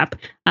media app.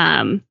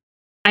 I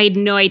had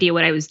no idea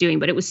what I was doing,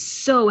 but it was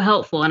so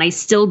helpful, and I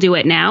still do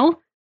it now.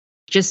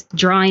 Just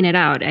drawing it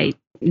out, I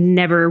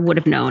never would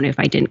have known if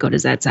I didn't go to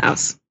Zed's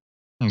house.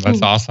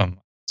 That's awesome.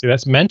 See,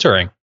 that's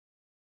mentoring.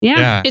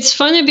 Yeah. It's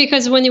funny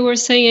because when you were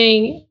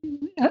saying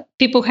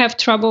people have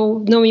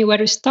trouble knowing where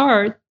to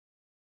start,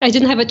 I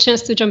didn't have a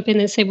chance to jump in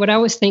and say what I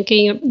was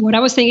thinking. What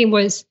I was thinking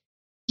was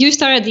you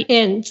start at the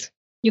end.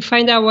 You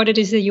find out what it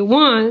is that you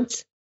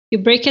want. You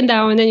break it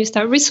down, and then you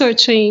start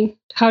researching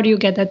how do you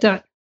get that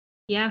done.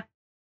 Yeah.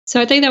 So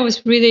I think that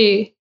was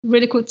really,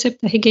 really cool tip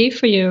that he gave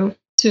for you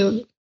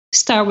to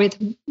start with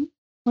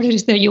what it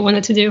is that you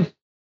wanted to do.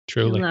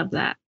 Truly. I love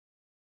that.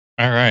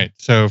 All right.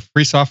 So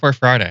Free Software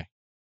Friday.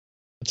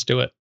 Let's do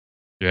it.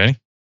 You ready?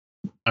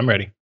 I'm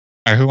ready.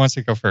 All right. Who wants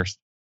to go first?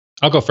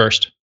 I'll go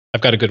first.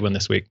 I've got a good one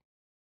this week.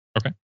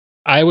 Okay.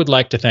 I would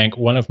like to thank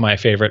one of my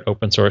favorite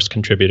open source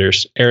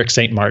contributors, Eric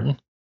St. Martin,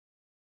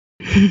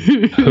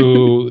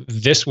 who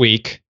this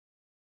week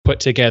put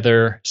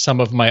together some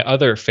of my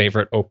other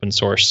favorite open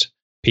source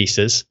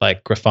pieces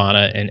like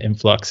Grafana and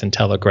Influx and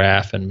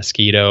Telegraph and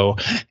Mosquito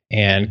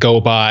and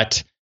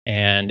GoBot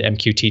and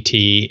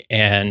MQTT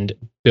and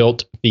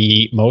built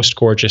the most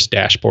gorgeous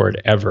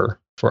dashboard ever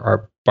for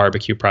our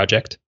barbecue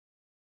project.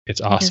 It's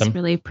awesome. It's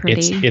really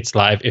pretty. It's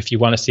live. If you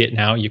want to see it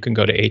now, you can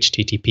go to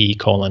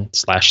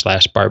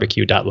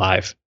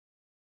http://barbecue.live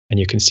and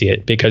you can see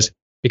it because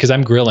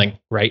I'm grilling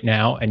right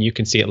now and you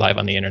can see it live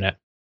on the internet.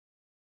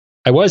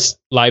 I was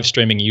live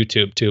streaming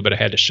YouTube too, but I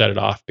had to shut it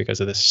off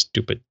because of this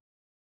stupid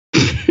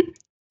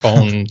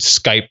phone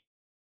Skype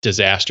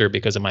disaster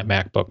because of my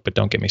MacBook, but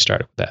don't get me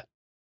started with that.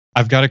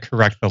 I've got to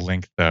correct the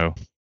link though.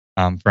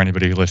 For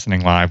anybody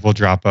listening live, we'll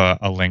drop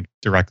a link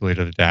directly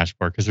to the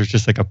dashboard because there's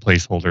just like a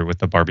placeholder with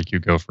the barbecue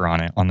gopher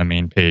on it on the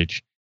main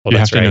page. Well, you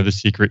have to know the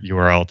secret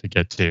URL to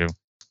get to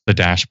the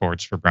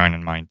dashboards for Brian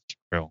and mine's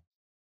grill.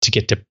 To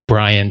get to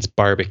Brian's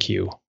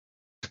barbecue.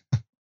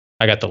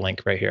 I got the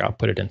link right here. I'll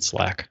put it in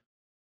Slack.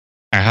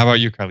 All right, how about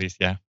you,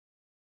 Carlicia?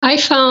 I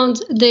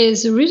found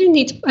this really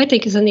neat, I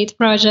think it's a neat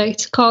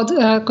project called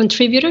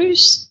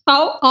Contributors,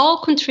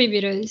 all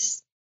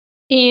Contributors.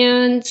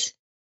 And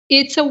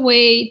it's a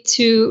way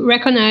to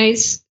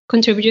recognize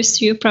contributors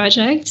to your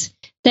project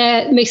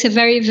that makes it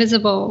very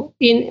visible.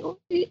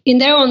 In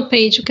their own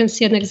page, you can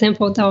see an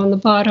example down the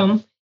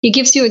bottom. It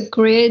gives you a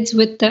grid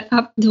with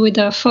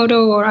the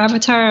photo or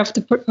avatar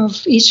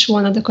of each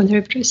one of the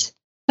contributors.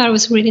 That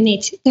was really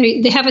neat.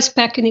 They have a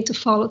spec you need to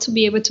follow to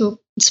be able to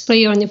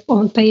display on your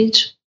own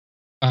page.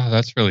 Oh,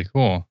 that's really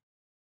cool.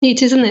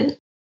 Neat, isn't it?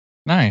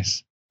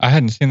 Nice. I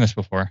hadn't seen this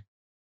before.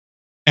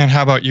 And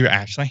how about you,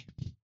 Ashley?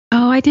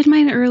 Oh, I did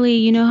mine early.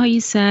 You know how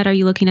you said, "Are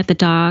you looking at the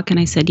doc?" And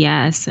I said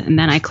yes, and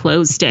then I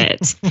closed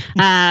it.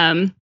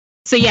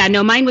 So yeah,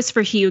 no, mine was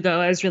for Hugo.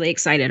 I was really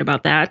excited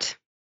about that.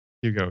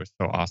 Hugo is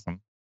so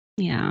awesome.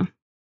 Yeah.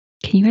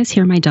 Can you guys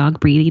hear my dog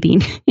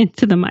breathing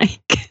into the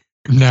mic?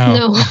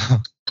 No.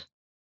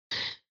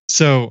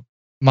 So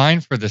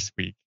mine for this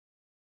week,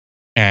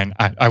 and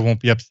I won't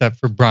be upset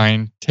for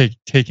Brian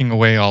taking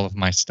away all of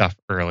my stuff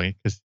early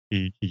because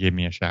he gave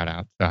me a shout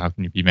out. So how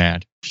can you be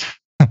mad?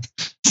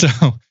 So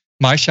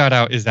my shout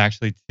out is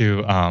actually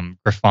to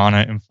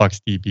Grafana,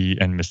 InfluxDB,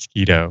 and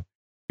Mosquito,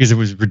 because it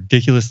was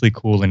ridiculously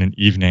cool in an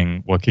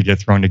evening what could get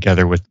thrown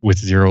together with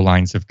 0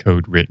 lines of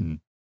code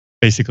written.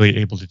 Basically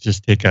able to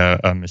just take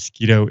a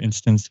Mosquito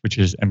instance, which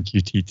is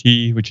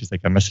MQTT, which is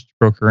like a message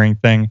brokering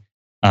thing.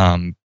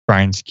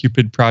 Brian's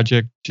Cupid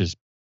project just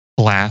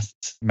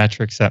blasts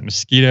metrics at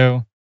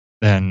Mosquito.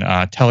 Then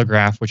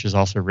Telegraph, which is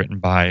also written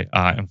by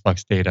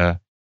Influx Data,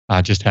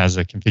 just has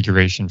a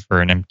configuration for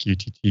an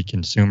MQTT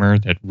consumer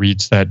that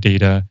reads that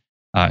data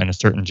in a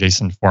certain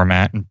JSON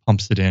format and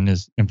pumps it in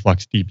as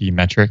InfluxDB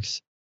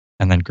metrics.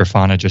 And then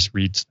Grafana just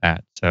reads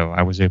that. So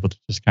I was able to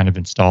just kind of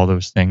install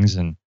those things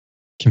and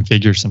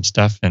configure some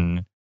stuff,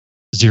 and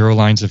 0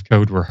 lines of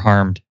code were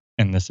harmed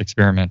in this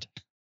experiment.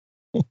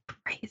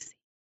 Crazy.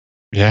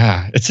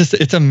 Yeah,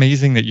 it's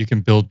amazing that you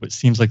can build what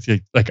seems like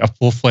a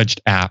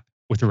full-fledged app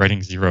with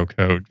writing 0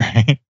 code,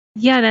 right?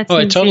 Yeah, that's it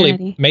insanity.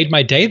 totally made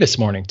my day this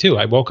morning too.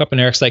 I woke up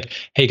and Eric's like,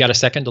 "Hey, got a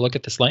second to look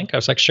at this link?" I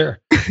was like,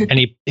 "Sure." And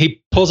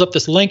he pulls up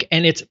this link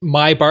and it's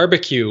my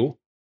barbecue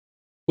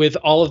with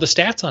all of the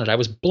stats on it. I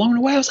was blown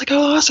away. I was like,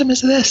 "How awesome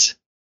is this?"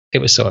 It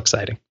was so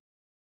exciting.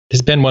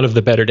 It's been one of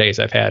the better days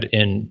I've had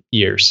in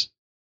years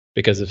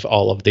because of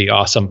all of the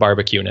awesome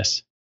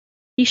barbecue-ness.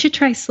 You should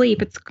try Sleep.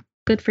 It's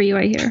good for you,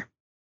 I hear.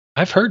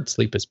 I've heard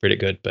Sleep is pretty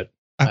good, but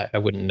I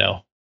wouldn't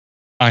know.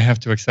 I have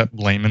to accept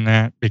blame in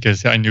that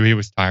because I knew he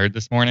was tired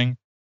this morning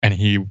and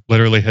he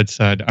literally had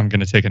said, "I'm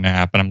going to take a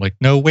nap." And I'm like,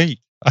 "No, wait,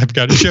 I've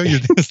got to show you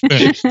this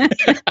thing."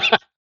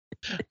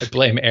 I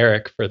blame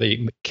Eric for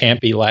the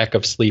campy lack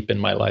of sleep in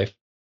my life.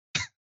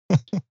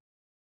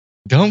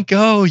 Don't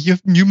go.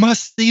 You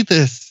must see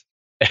this.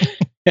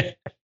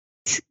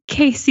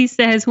 Casey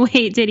says,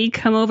 "Wait, did he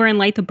come over and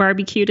light the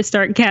barbecue to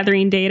start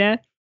gathering data?"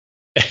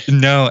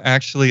 No,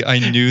 actually, I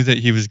knew that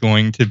he was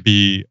going to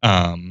be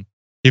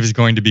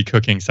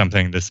cooking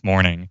something this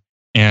morning,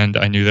 and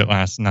I knew that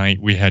last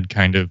night we had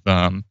kind of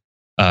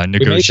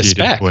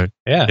negotiated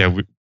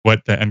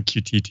what the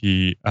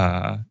MQTT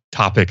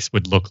topics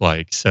would look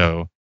like.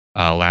 So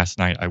last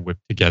night I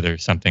whipped together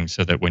something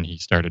so that when he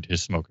started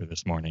his smoker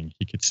this morning,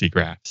 he could see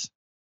graphs.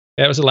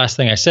 That was the last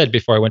thing I said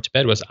before I went to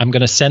bed was, "I'm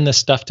going to send this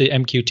stuff to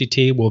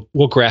MQTT.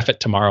 We'll graph it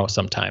tomorrow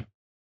sometime."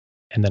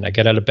 And then I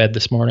get out of bed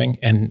this morning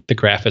and the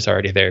graph is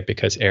already there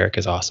because Eric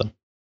is awesome.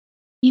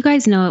 You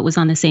guys know it was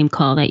on the same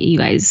call that you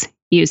guys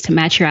used to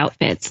match your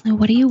outfits. Now,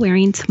 what are you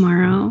wearing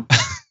tomorrow?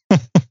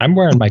 I'm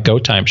wearing my Go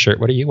Time shirt.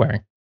 What are you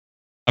wearing?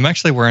 I'm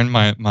actually wearing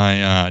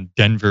my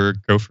Denver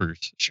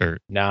Gophers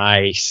shirt.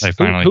 Nice. I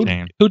finally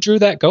came. Who drew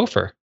that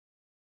gopher?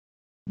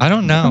 I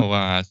don't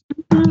know.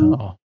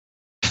 Oh.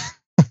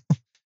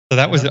 So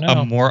that was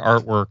more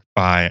artwork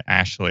by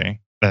Ashley.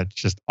 That's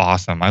just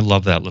awesome. I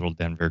love that little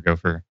Denver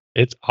Gopher.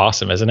 It's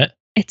awesome, isn't it?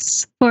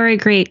 It's for a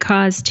great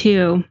cause,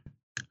 too.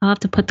 I'll have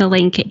to put the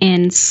link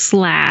in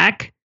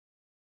Slack.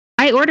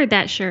 I ordered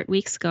that shirt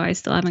weeks ago. I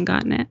still haven't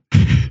gotten it.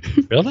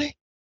 Really?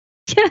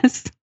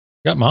 Yes.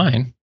 Got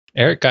mine.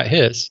 Eric got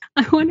his.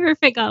 I wonder if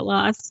it got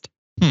lost.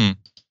 Yeah,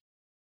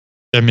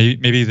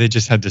 maybe they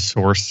just had to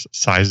source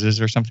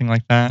sizes or something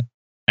like that.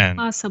 And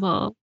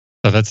Possible.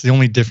 so that's the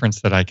only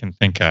difference that I can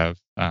think of.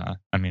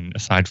 I mean,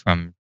 aside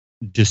from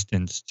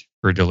distance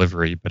for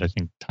delivery, but I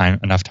think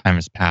enough time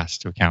has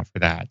passed to account for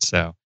that.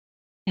 So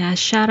yeah,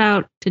 shout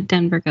out to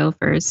Denver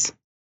Gophers.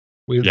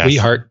 We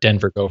heart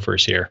Denver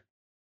Gophers here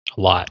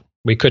a lot.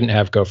 We couldn't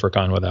have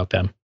GopherCon without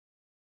them.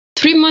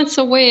 3 months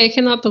away. I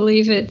cannot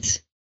believe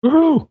it.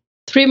 Woohoo!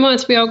 3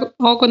 months. We are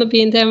all going to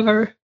be in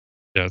Denver.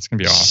 Yeah, it's going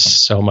to be awesome.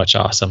 So much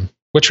awesome.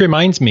 Which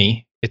reminds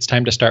me, it's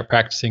time to start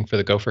practicing for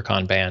the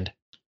GopherCon band.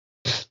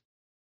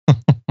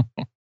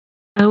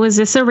 Oh, is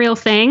this a real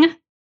thing?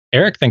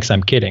 Eric thinks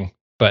I'm kidding,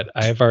 but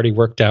I've already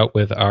worked out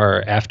with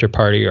our after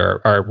party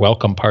or our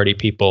welcome party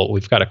people.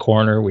 We've got a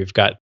corner. We've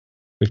got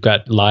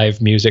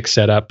live music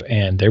set up,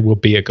 and there will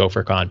be a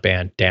GopherCon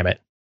band. Damn it!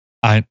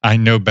 I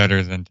know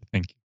better than to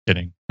think you're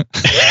kidding.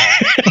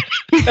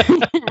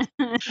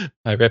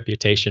 My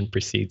reputation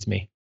precedes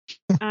me.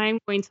 I'm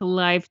going to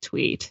live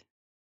tweet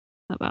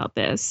about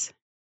this.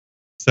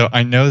 So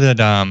I know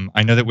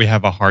that we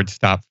have a hard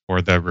stop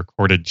for the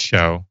recorded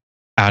show.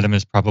 Adam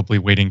is probably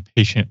waiting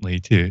patiently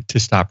to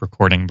stop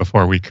recording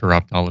before we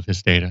corrupt all of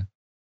his data.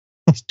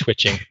 He's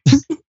twitching.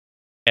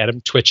 Adam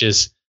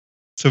twitches.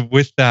 So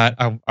with that,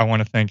 I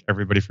want to thank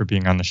everybody for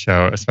being on the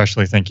show.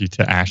 Especially thank you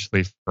to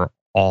Ashley for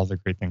all the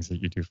great things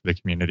that you do for the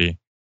community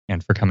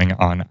and for coming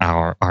on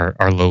our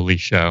lowly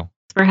show.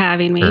 For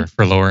having me.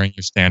 For lowering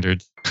your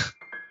standards.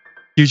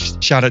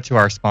 Huge shout out to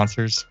our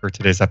sponsors for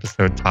today's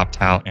episode,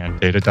 TopTal and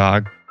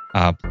Datadog.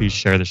 Please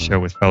share the show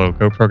with fellow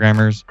Go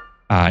programmers.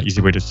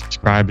 Easy way to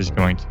subscribe is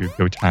going to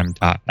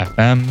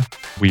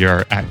gotime.fm. We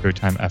are at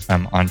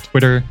GoTimeFM on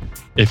Twitter.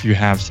 If you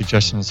have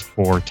suggestions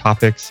for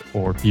topics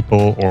or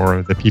people,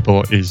 or the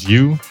people is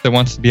you that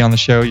wants to be on the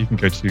show, you can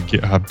go to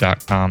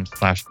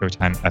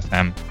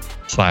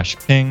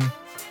github.com/GoTimeFM/ping.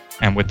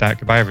 And with that,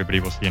 goodbye, everybody.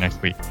 We'll see you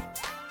next week.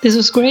 This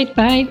was great.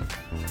 Bye.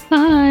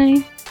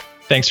 Bye.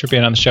 Thanks for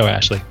being on the show,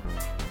 Ashley.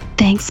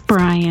 Thanks,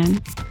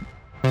 Brian.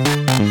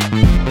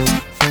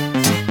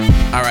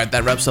 All right,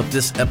 that wraps up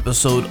this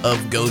episode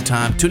of Go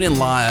Time. Tune in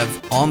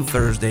live on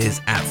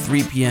Thursdays at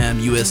 3 p.m.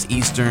 U.S.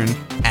 Eastern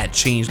at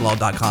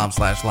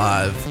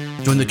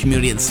changelog.com/live. Join the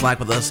community and Slack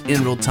with us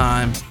in real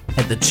time.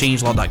 Head to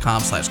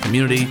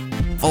changelog.com/community.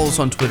 Follow us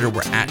on Twitter.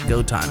 We're at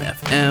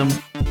GoTimeFM.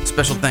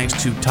 Special thanks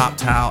to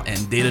TopTal and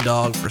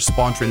Datadog for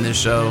sponsoring this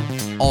show.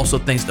 Also,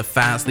 thanks to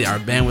Fastly, our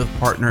bandwidth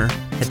partner.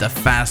 Head to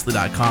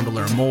fastly.com to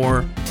learn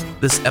more.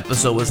 This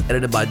episode was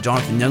edited by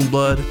Jonathan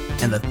Youngblood,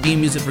 and the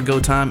theme music for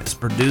Go Time is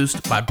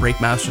produced by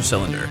Breakmaster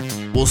Cylinder.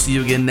 We'll see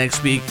you again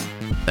next week.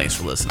 Thanks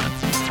for listening.